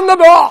around the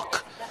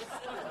block.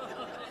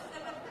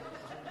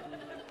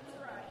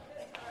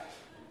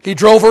 He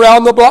drove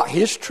around the block.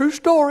 His true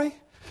story.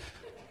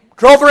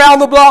 Drove around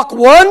the block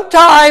one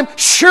time.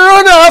 Sure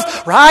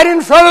enough, right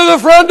in front of the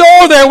front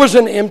door, there was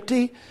an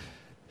empty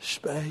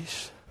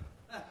space.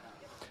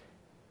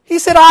 He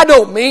said,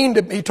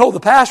 he told the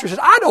pastor, he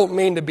said, I don't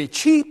mean to be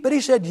cheap, but he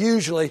said,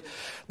 usually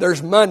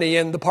there's money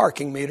in the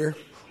parking meter.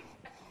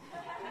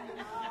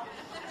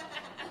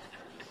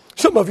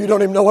 Some of you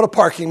don't even know what a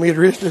parking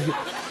meter is, do you?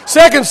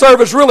 Second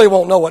service really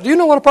won't know what. Do you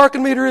know what a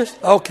parking meter is?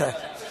 Okay.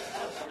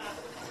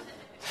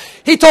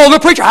 He told the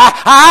preacher,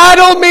 I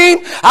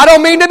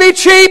don't mean to be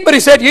cheap, but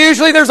he said,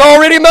 usually there's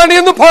already money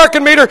in the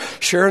parking meter.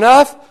 Sure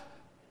enough,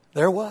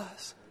 there was.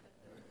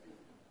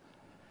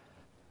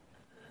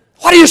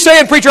 What are you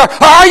saying, preacher?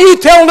 Are you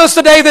telling us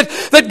today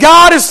that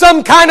God is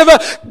some kind of a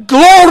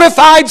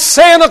glorified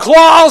Santa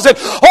Claus and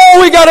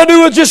all we got to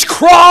do is just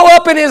crawl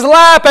up in His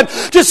lap and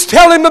just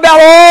tell Him about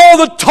all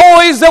the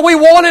toys that we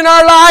want in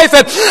our life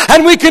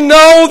and we can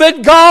know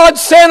that God,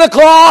 Santa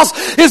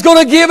Claus, is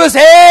going to give us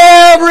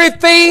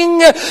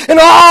everything and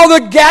all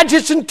the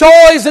gadgets and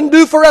toys and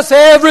do for us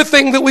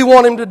everything that we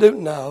want Him to do?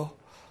 No,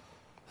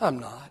 I'm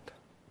not.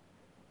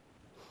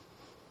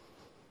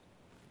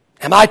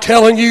 Am I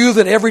telling you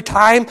that every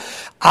time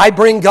I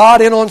bring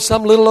God in on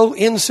some little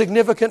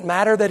insignificant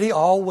matter that He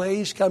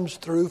always comes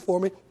through for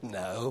me?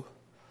 No.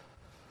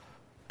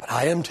 But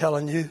I am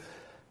telling you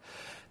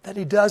that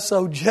He does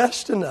so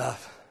just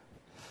enough.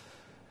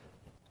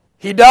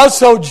 He does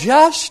so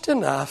just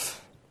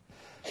enough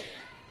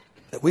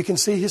that we can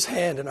see His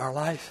hand in our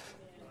life.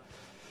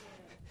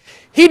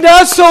 He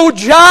does so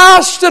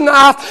just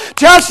enough,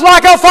 just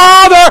like a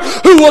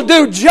father who will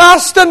do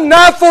just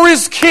enough for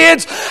his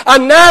kids,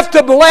 enough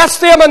to bless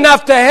them,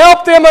 enough to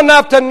help them,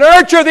 enough to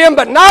nurture them,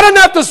 but not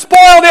enough to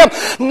spoil them,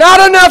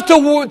 not enough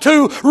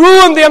to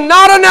ruin them,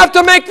 not enough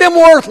to make them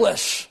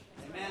worthless.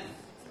 Amen.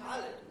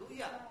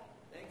 Hallelujah.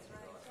 Thanks,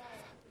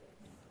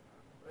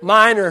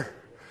 Minor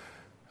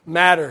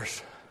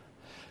matters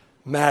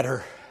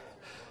matter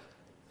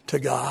to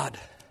God.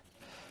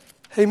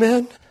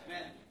 Amen.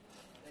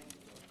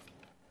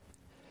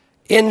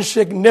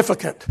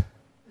 Insignificant.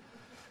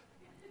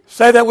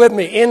 Say that with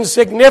me.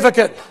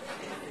 Insignificant.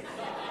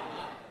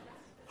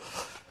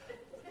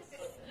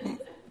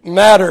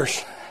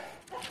 Matters.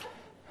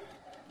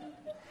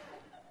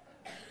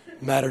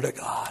 Matter to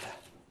God.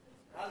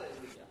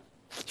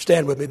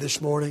 Stand with me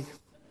this morning.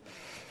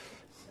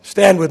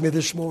 Stand with me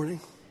this morning.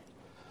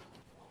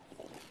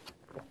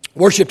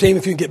 Worship team,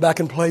 if you can get back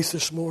in place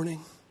this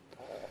morning.